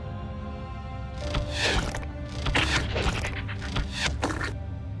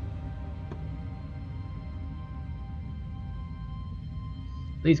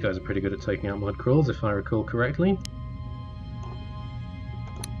 These guys are pretty good at taking out mud crawls, if I recall correctly.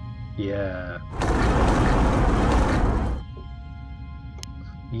 Yeah.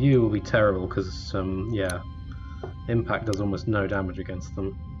 You will be terrible because, yeah, impact does almost no damage against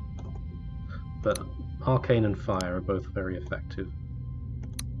them. But arcane and fire are both very effective.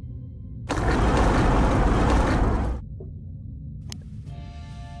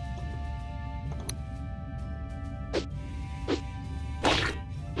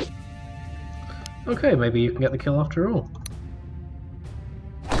 Okay, maybe you can get the kill after all.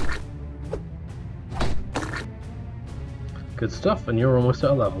 Good stuff, and you're almost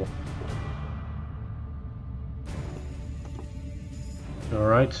at a level.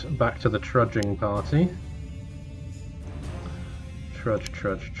 Alright, back to the trudging party. Trudge,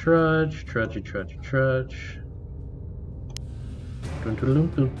 trudge, trudge, trudgy, trudgy, trudge.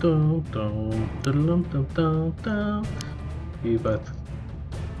 You both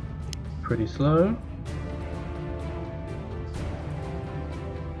pretty slow.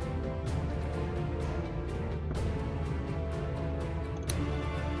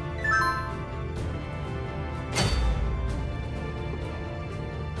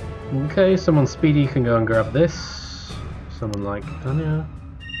 Okay, someone speedy can go and grab this. Someone like Anya.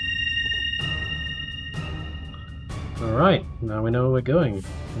 Alright, now we know where we're going.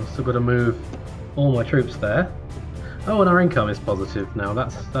 I've still got to move all my troops there. Oh, and our income is positive now.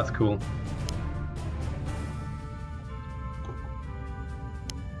 That's cool.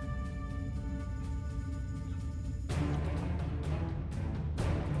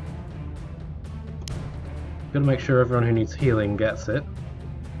 Gotta make sure everyone who needs healing gets it.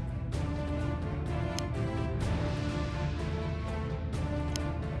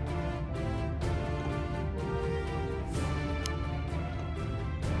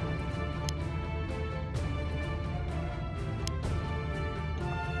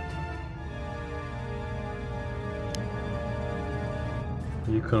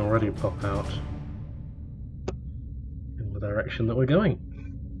 You can already pop out in the direction that we're going.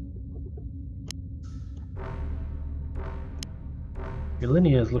 Your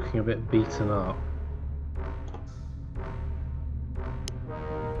linear is looking a bit beaten up.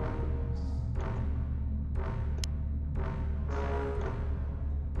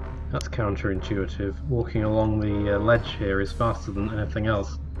 That's counterintuitive. Walking along the ledge here is faster than anything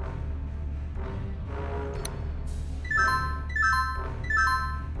else.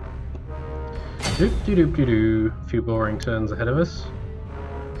 Doop-de-doop-de-doo. A few boring turns ahead of us.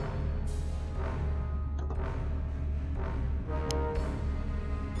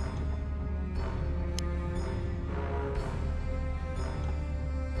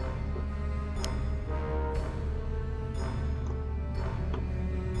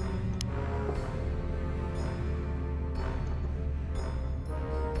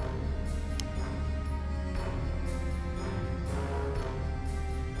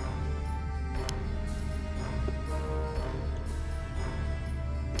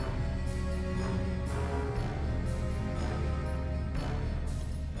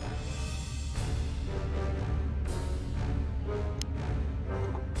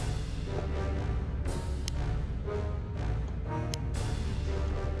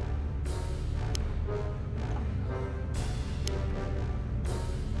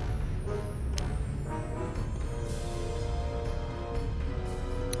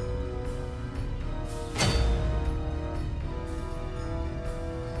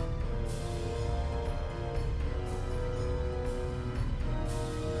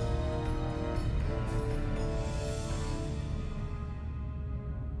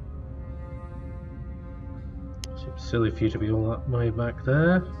 Seems silly for you to be all that way back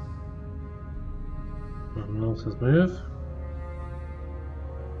there. Nonsense move.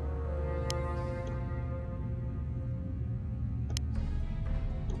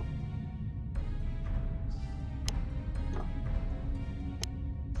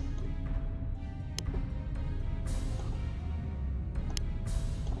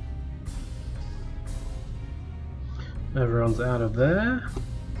 Everyone's out of there.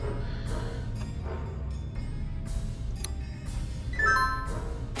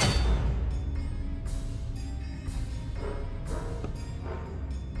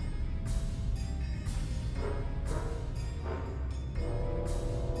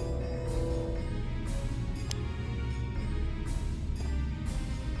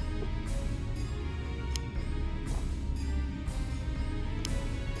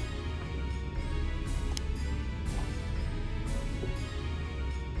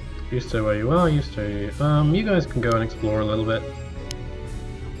 You stay where you are, you stay... you guys can go and explore a little bit.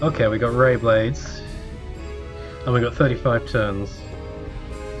 Okay, we got ray blades. And we got 35 turns.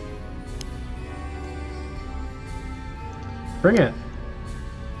 Bring it!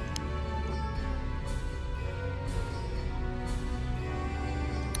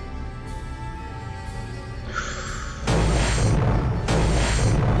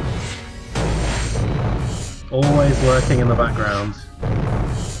 Always lurking in the background.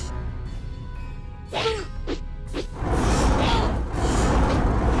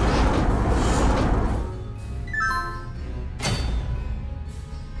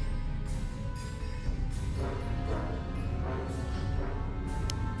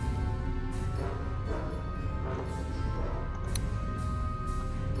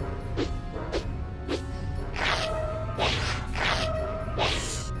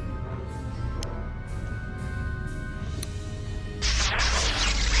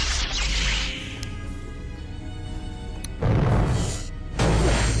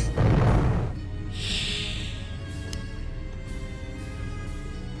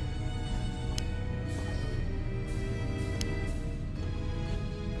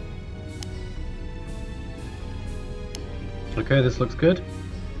 Okay, this looks good.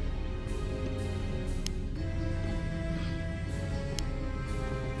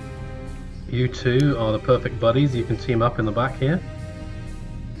 You two are the perfect buddies. You can team up in the back here.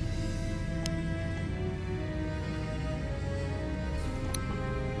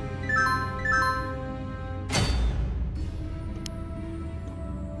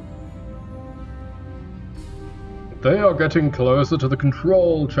 They are getting closer to the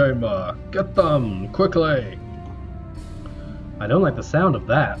control chamber. Get them, quickly! I don't like the sound of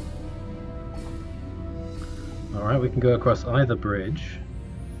that. Alright, we can go across either bridge.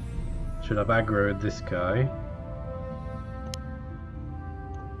 Should have aggroed this guy.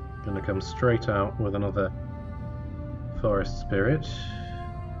 Gonna come straight out with another forest spirit.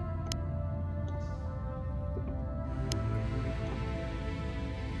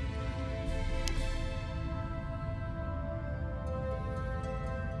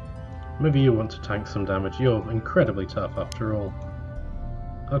 Maybe you want to tank some damage. You're incredibly tough after all.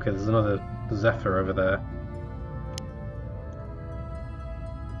 Okay, there's another Zephyr over there.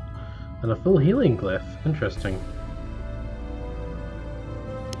 And a full healing glyph. Interesting.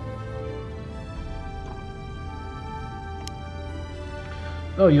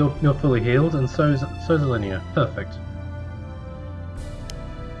 Oh, you're fully healed, and so's Linnea. Perfect.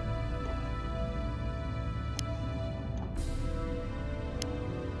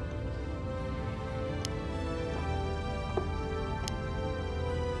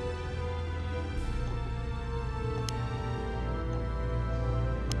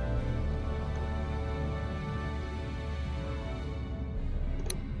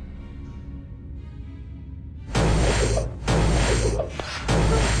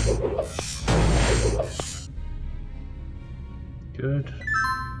 Good.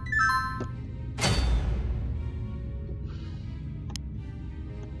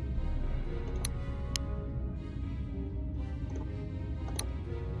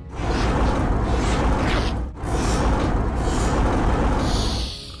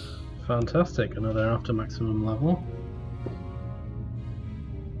 Fantastic, another after maximum level.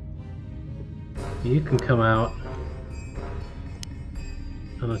 You can come out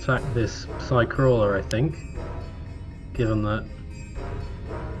and attack this Psycrawler, I think, given that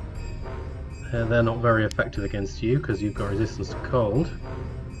they're not very effective against you because you've got resistance to cold.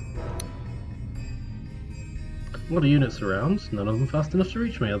 A lot of units around, none of them fast enough to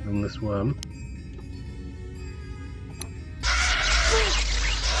reach me other than this worm.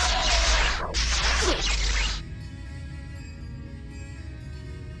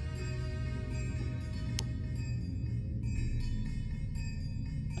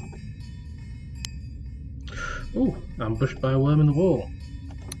 Ooh, ambushed by a worm in the wall.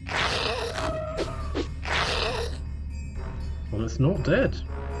 Well, it's not dead.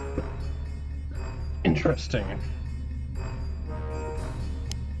 Interesting.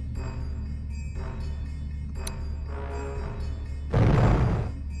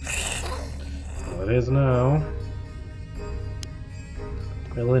 Well, it is now.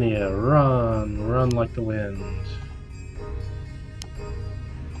 Linnea, run! Run like the wind.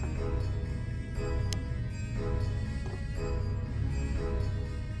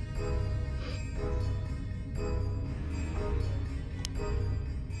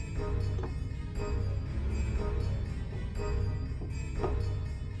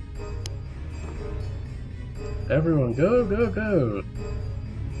 Everyone go, go, go!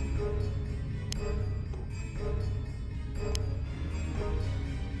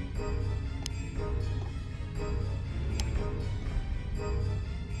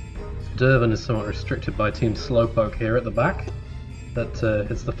 Durban is somewhat restricted by Team Slowpoke here at the back, but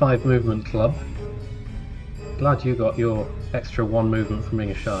it's the 5 movement club. Glad you got your extra 1 movement from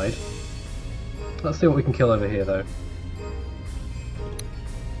being a shide. Let's see what we can kill over here though.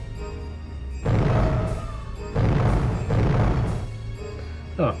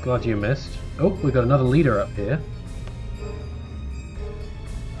 Oh, glad you missed. Oh, we've got another leader up here.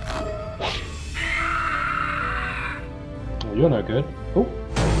 Oh, you're no good. Oh.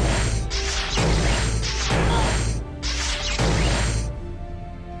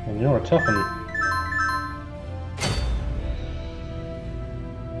 And you're a tough one.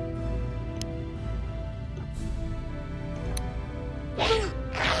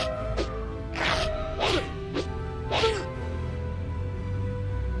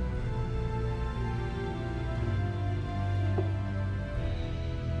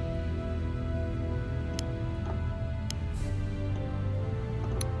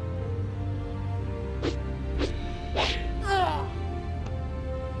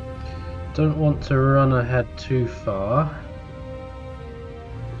 Don't want to run ahead too far.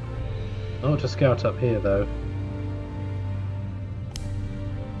 Oh, to scout up here though.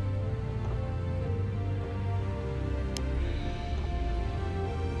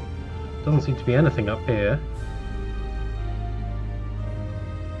 Doesn't seem to be anything up here.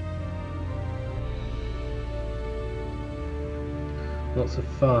 Lots of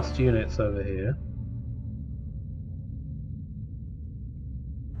fast units over here.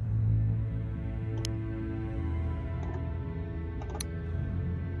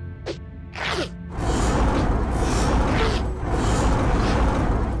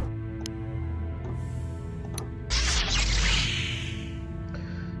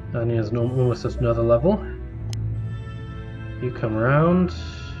 Anya's almost at another level. You come around.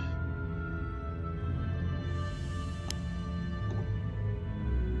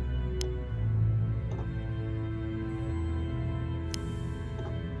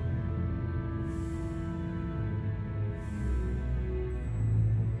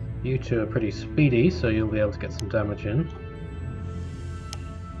 You two are pretty speedy, so you'll be able to get some damage in.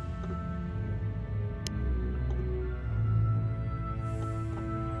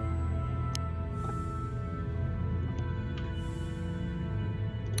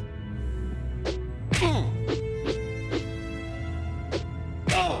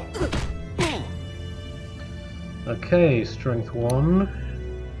 Okay, strength 1.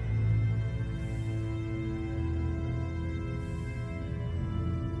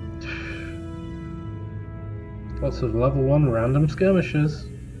 Lots of level 1 random skirmishes.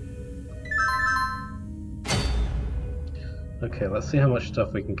 Okay, let's see how much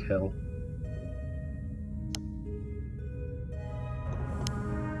stuff we can kill.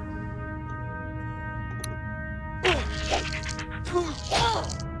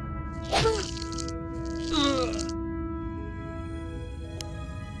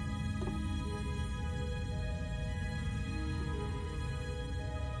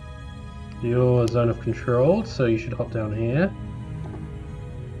 Your zone of control, so you should hop down here.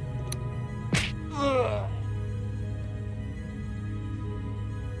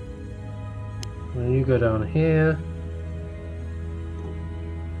 And you go down here.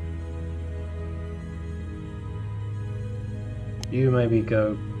 You maybe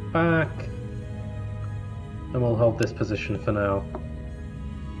go back. And we'll hold this position for now.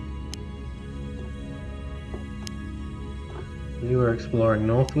 You were exploring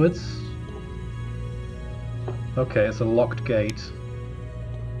northwards. Okay, it's a locked gate.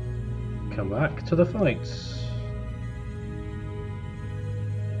 Come back to the fight.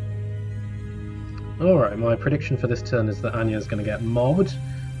 Alright, my prediction for this turn is that Anya's going to get mobbed,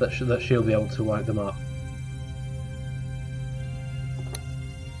 that she'll be able to wipe them up.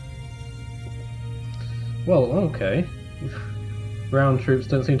 Well, okay. Ground troops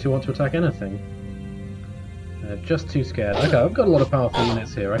don't seem to want to attack anything. They're just too scared. Okay, I've got a lot of powerful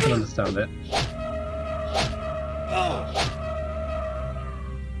units here, I can understand it.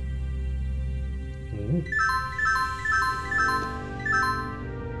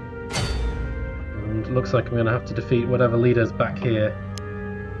 And looks like I'm going to have to defeat whatever leader's back here.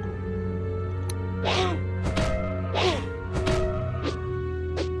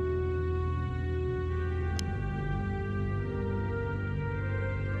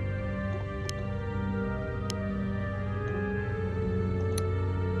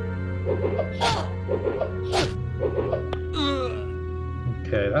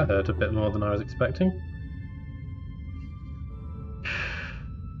 Okay, that hurt a bit more than I was expecting.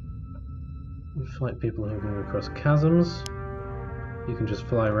 We fight people who are going across chasms. You can just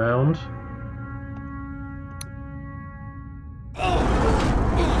fly around.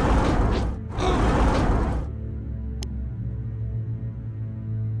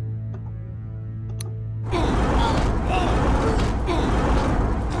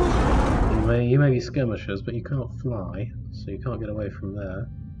 You may be skirmishers, but you can't fly, so you can't get away from there.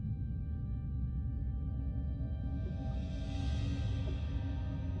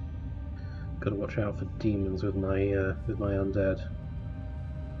 Got to watch out for demons with my undead.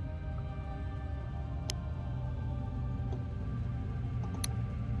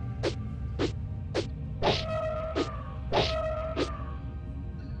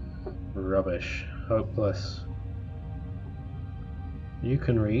 Rubbish. Hopeless. You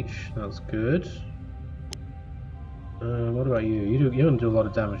can reach, that's good. What about you? You're going to do a lot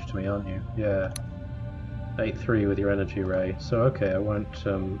of damage to me, aren't you? Yeah. 8-3 with your energy ray. So okay, I won't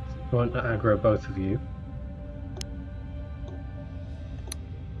aggro both of you.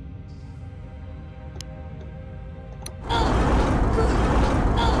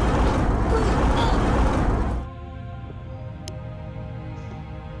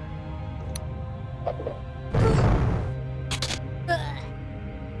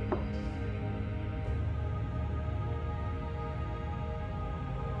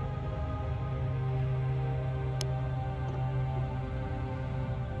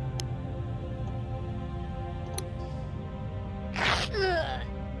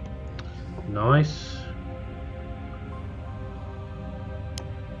 Nice.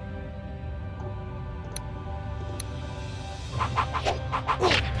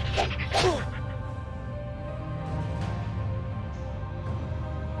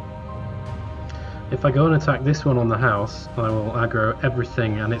 If I go and attack this one on the house, I will aggro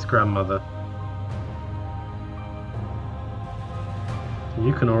everything and its grandmother.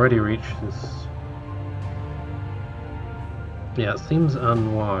 You can already reach this. Yeah, it seems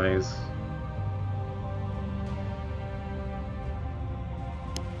unwise.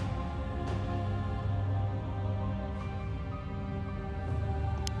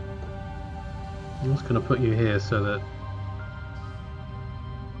 I'm just going to put you here so that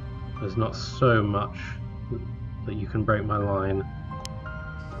there's not so much that you can break my line.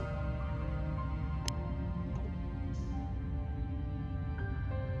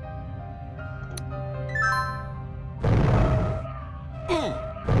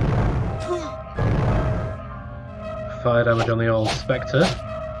 Fire damage on the old Spectre.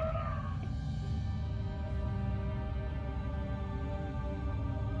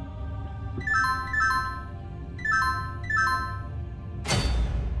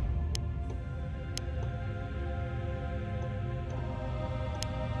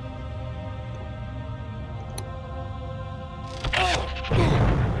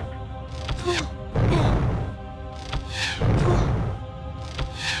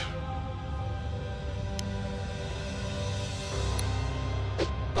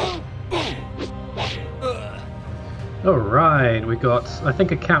 Alright, we got... I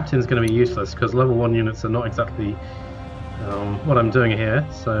think a captain's going to be useless because level 1 units are not exactly what I'm doing here,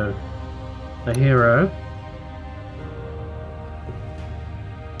 so a hero.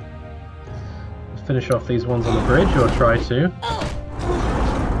 Let's finish off these ones on the bridge, or try to.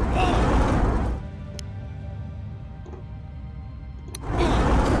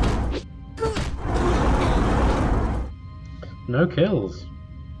 No kills.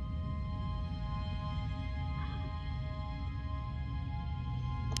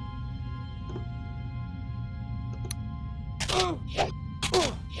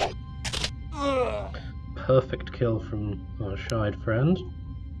 Perfect kill from our shied friend.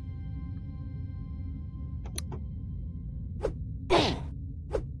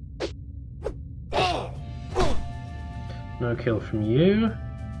 No kill from you.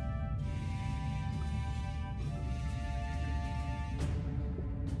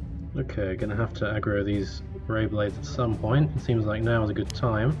 Okay, gonna have to aggro these ray blades at some point. It seems like now is a good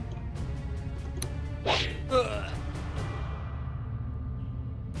time.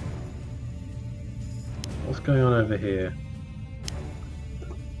 What's going on over here?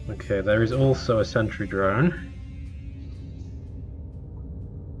 Okay, there is also a sentry drone.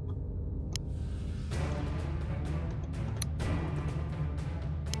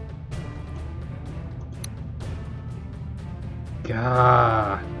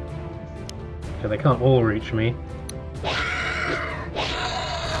 Gah! Okay, they can't all reach me.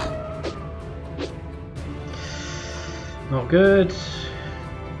 Not good.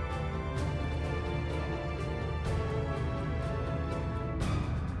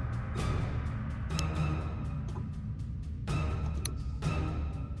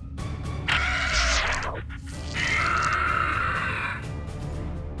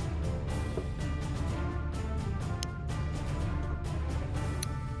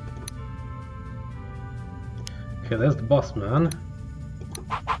 Okay, there's the boss man.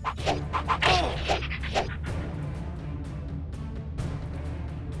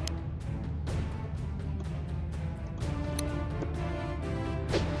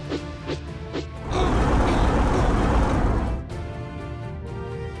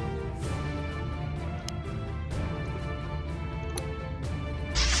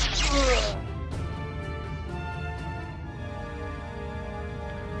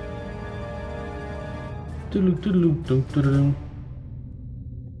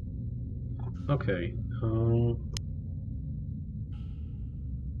 Okay. A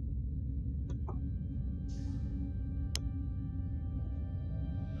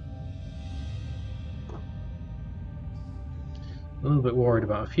little bit worried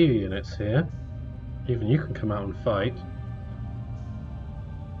about a few units here. Even you can come out and fight.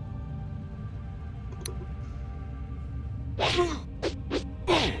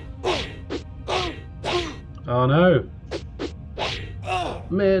 Oh no!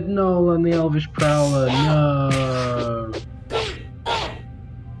 Mid-Null and the Elvish Prowler, no!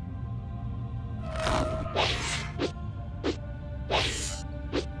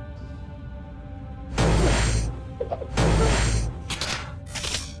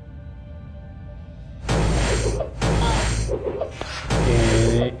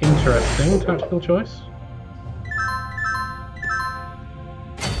 Interesting tactical choice.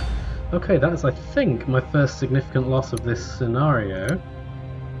 Okay, that is, I think, my first significant loss of this scenario.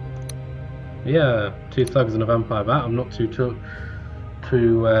 Yeah, 2 thugs and a vampire bat. I'm not too you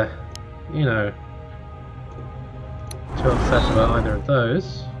know, too upset about either of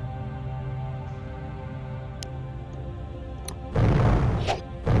those.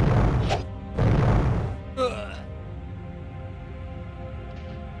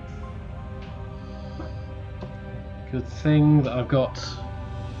 Good thing that I've got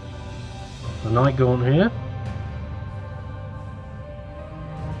the Night Gaunt here.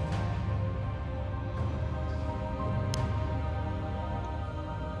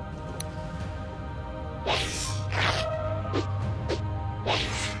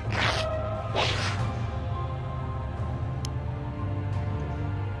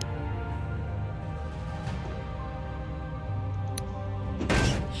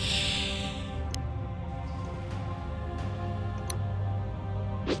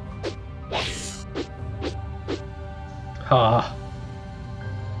 Ah.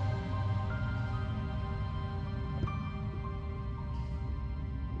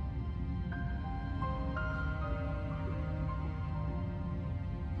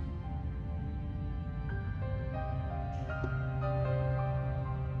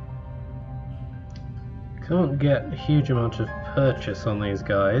 Can't get a huge amount of purchase on these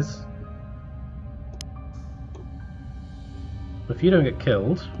guys. If you don't get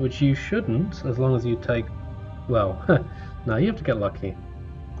killed, which you shouldn't, as long as you take... well, no, you have to get lucky.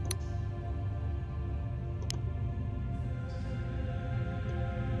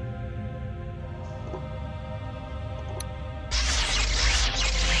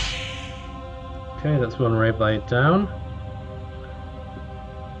 Okay, that's one ray blade down.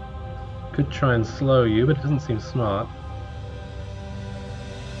 Could try and slow you, but it doesn't seem smart.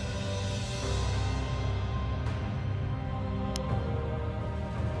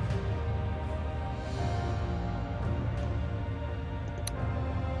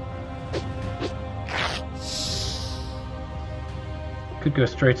 Could go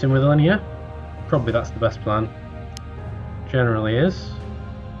straight in with Linear. Probably that's the best plan. Generally is.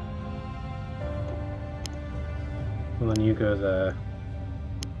 And then you go there.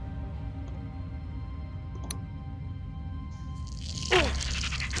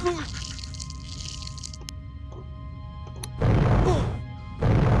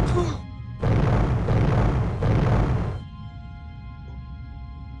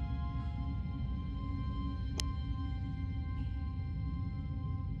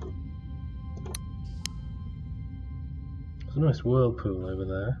 There's a nice whirlpool over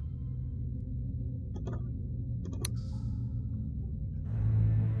there.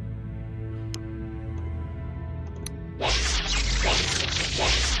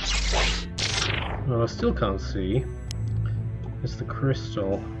 Well, I still can't see. It's the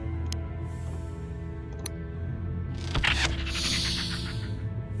crystal.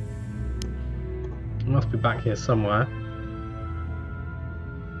 It must be back here somewhere.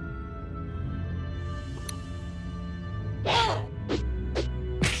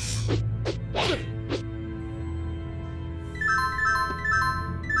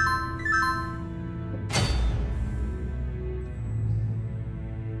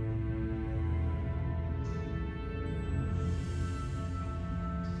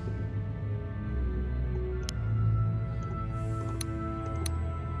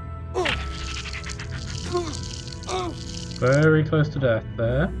 Very close to death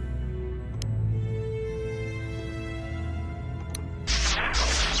there.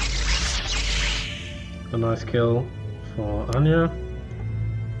 A nice kill for Anya.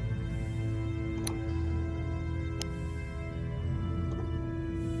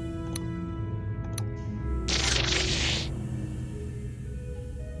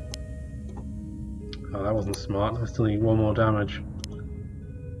 Oh, that wasn't smart. I still need one more damage.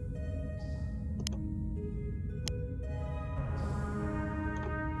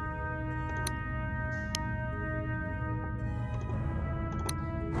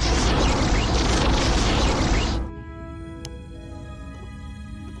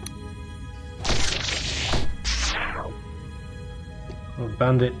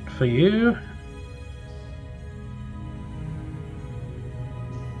 Bandit for you.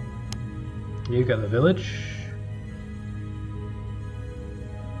 You get the village.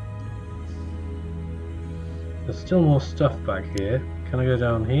 There's still more stuff back here. Can I go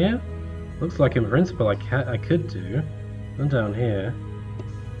down here? Looks like in principle I could do. And down here.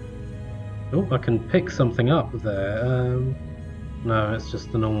 Oh, I can pick something up there. No, it's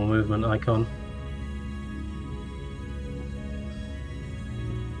just the normal movement icon.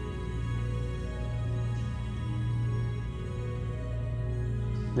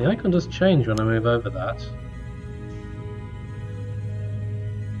 The icon does change when I move over that.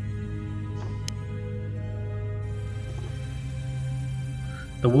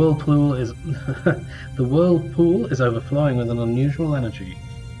 The whirlpool is the whirlpool is overflowing with an unusual energy,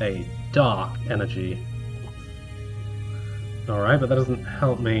 a dark energy. All right, but that doesn't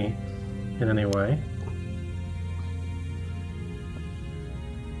help me in any way.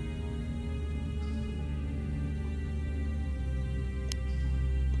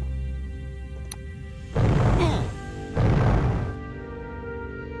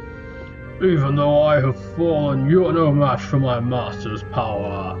 Even though I have fallen, you are no match for my master's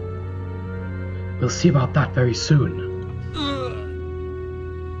power. We'll see about that very soon.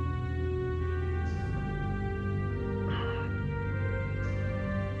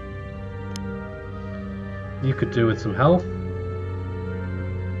 You could do with some health.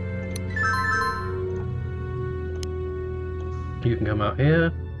 You can come out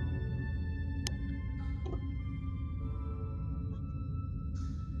here.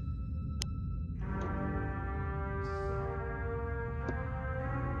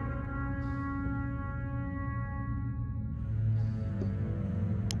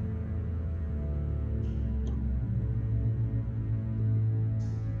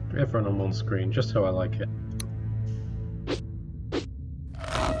 Everyone on one screen, just how I like it.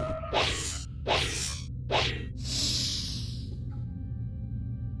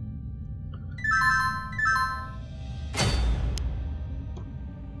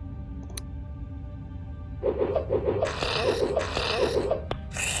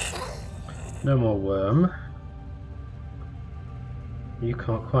 No more worm. You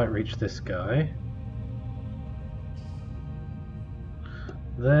can't quite reach this guy.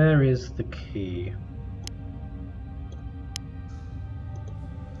 There is the key.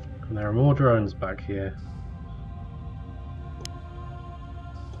 And there are more drones back here.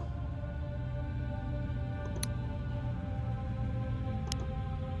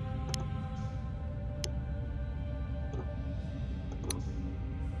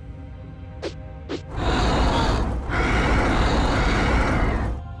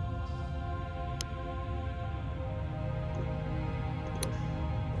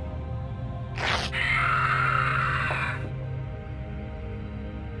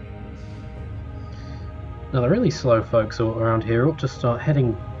 Now the really slow folks around here ought to start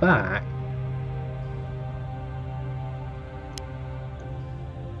heading back.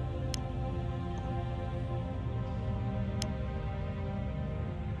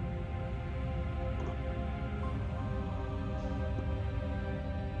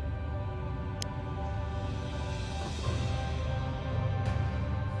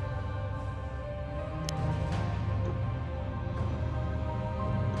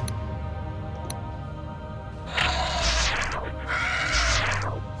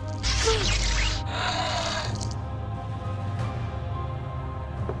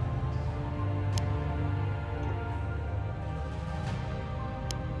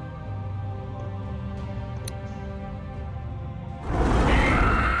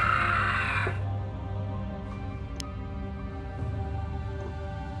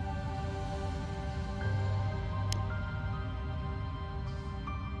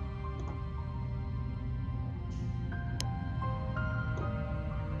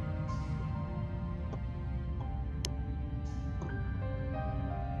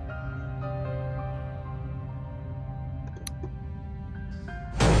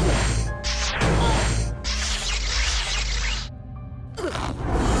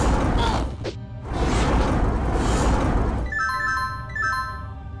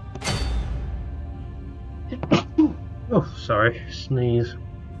 Oh, sorry, sneeze.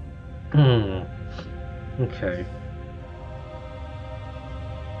 Okay.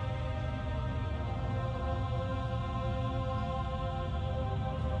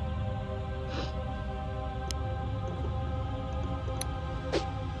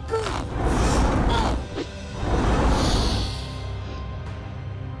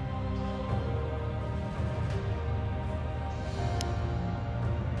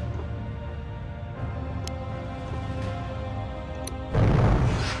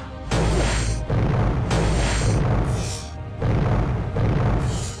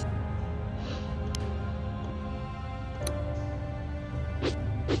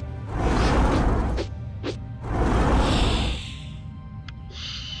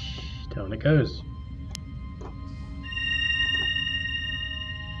 Down it goes.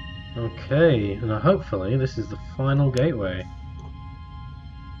 Okay, and hopefully this is the final gateway.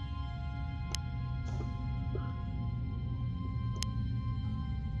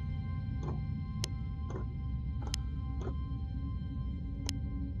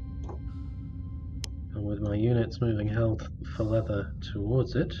 And with my units moving health for leather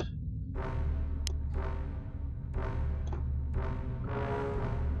towards it,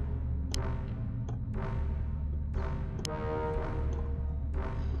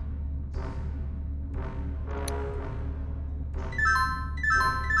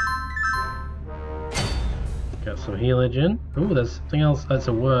 got some healage in. Ooh, there's something else. That's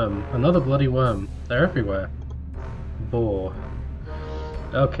a worm. Another bloody worm. They're everywhere. Boar.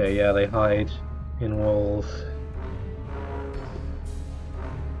 Okay, yeah, they hide in walls.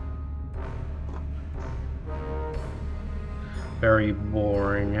 Very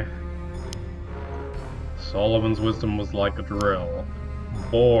boring. Solomon's wisdom was like a drill.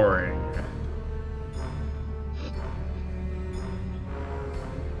 Boring.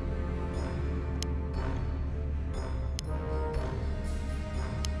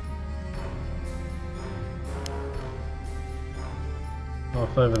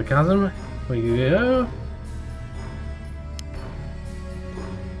 Off over the chasm. We go.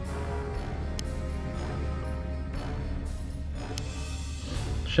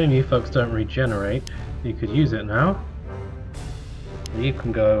 Shame you folks don't regenerate. You could use it now. You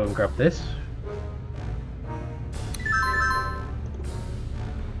can go and grab this.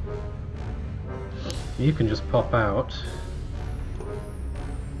 You can just pop out.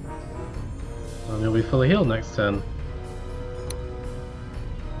 And you'll be fully healed next turn.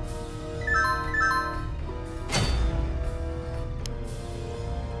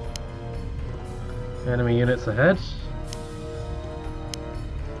 Enemy units ahead.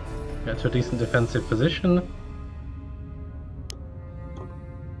 Get to a decent defensive position.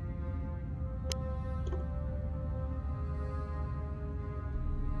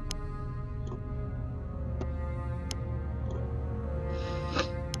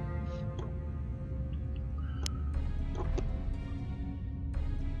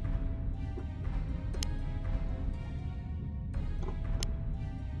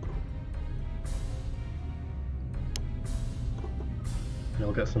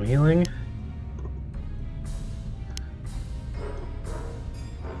 You'll get some healing.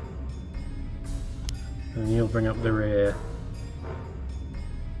 And you'll bring up the rear.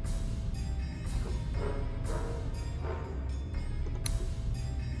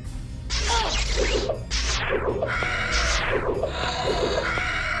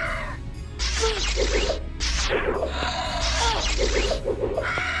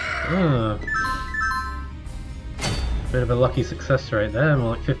 Ah. Bit of a lucky success rate there,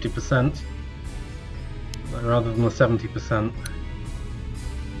 more like 50%, rather than the 70%.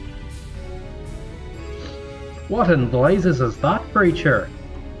 What in blazes is that creature?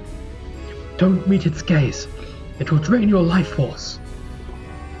 Don't meet its gaze. It will drain your life force.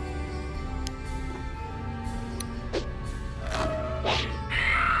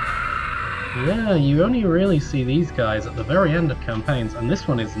 Yeah, you only really see these guys at the very end of campaigns, and this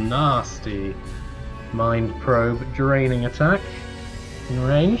one is nasty. Mind probe, draining attack in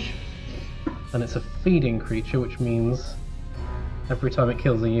range, and it's a feeding creature, which means every time it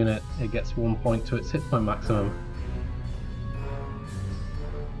kills a unit it gets 1 point to its hit point maximum.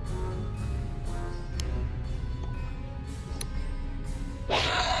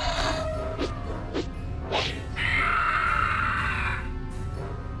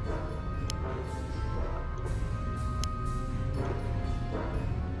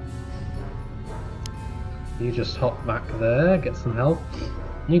 You just hop back there, get some help.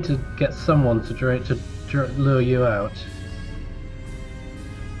 Need to get someone to lure you out.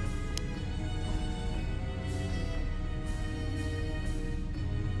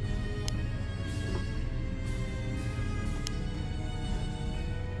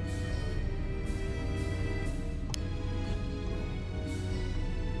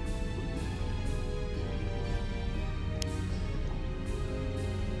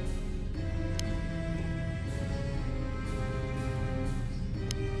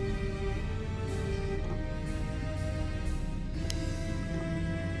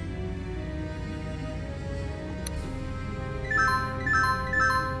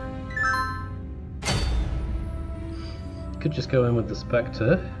 Could just go in with the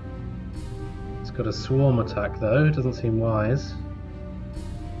Spectre. It's got a swarm attack though, doesn't seem wise.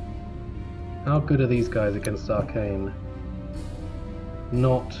 How good are these guys against Arcane?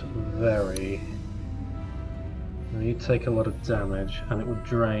 Not very. You take a lot of damage and it would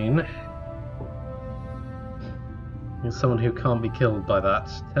drain. You're someone who can't be killed by that.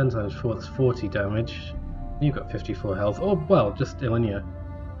 10 times 4, that's 40 damage. You've got 54 health. Oh well, just Illinia.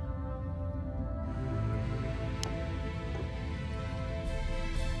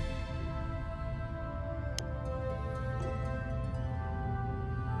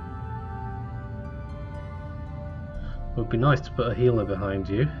 It would be nice to put a healer behind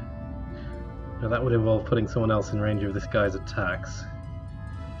you. Now that would involve putting someone else in range of this guy's attacks.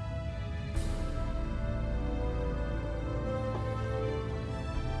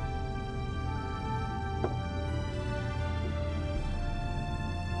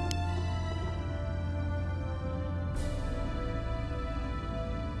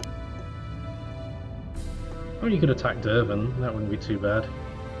 Or you could attack Durban, that wouldn't be too bad.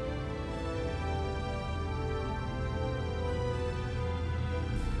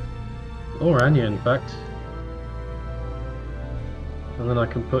 Or Anya, in fact. And then I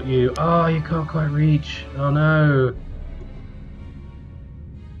can put you... Oh, you can't quite reach. Oh no.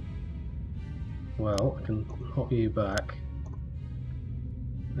 Well, I can hop you back.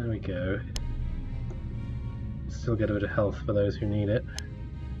 There we go. Still get a bit of health for those who need it.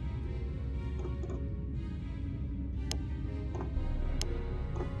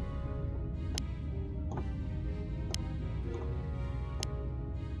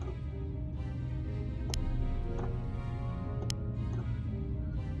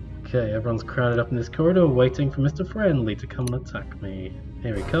 Okay, everyone's crowded up in this corridor waiting for Mr. Friendly to come and attack me.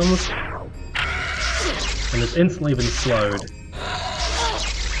 Here he comes. And it's instantly been slowed.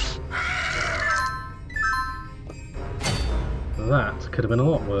 That could have been a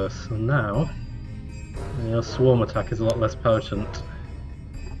lot worse. And now, your swarm attack is a lot less potent.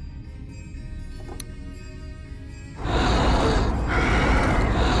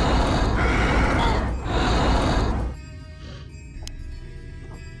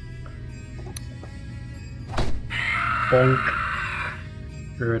 Bonk.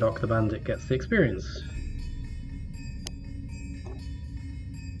 Uridoc the Bandit gets the experience.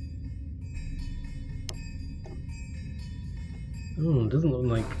 Oh, doesn't look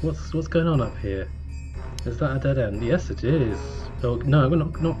like... What's going on up here? Is that a dead end? Yes, it is. Oh, no,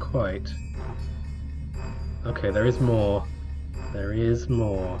 not quite. Okay, there is more. There is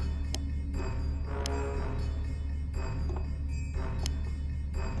more.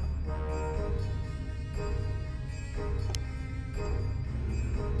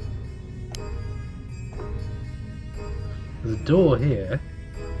 There's a door here.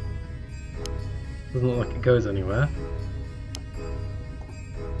 Doesn't look like it goes anywhere.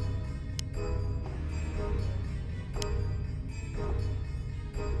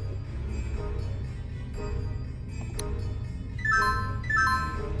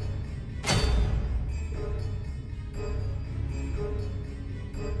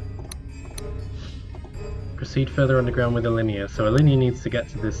 Proceed further underground with Alinea. So Alinea needs to get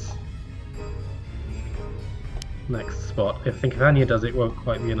to this next spot. I think if Anya does it, won't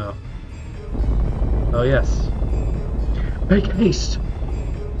quite be enough. Oh yes. Make haste!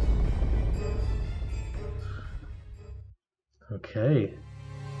 Okay.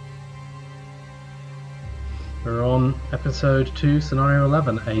 We're on episode 2, scenario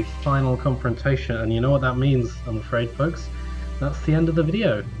 11, a final confrontation, and you know what that means, I'm afraid, folks. That's the end of the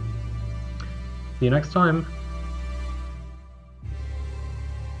video. See you next time.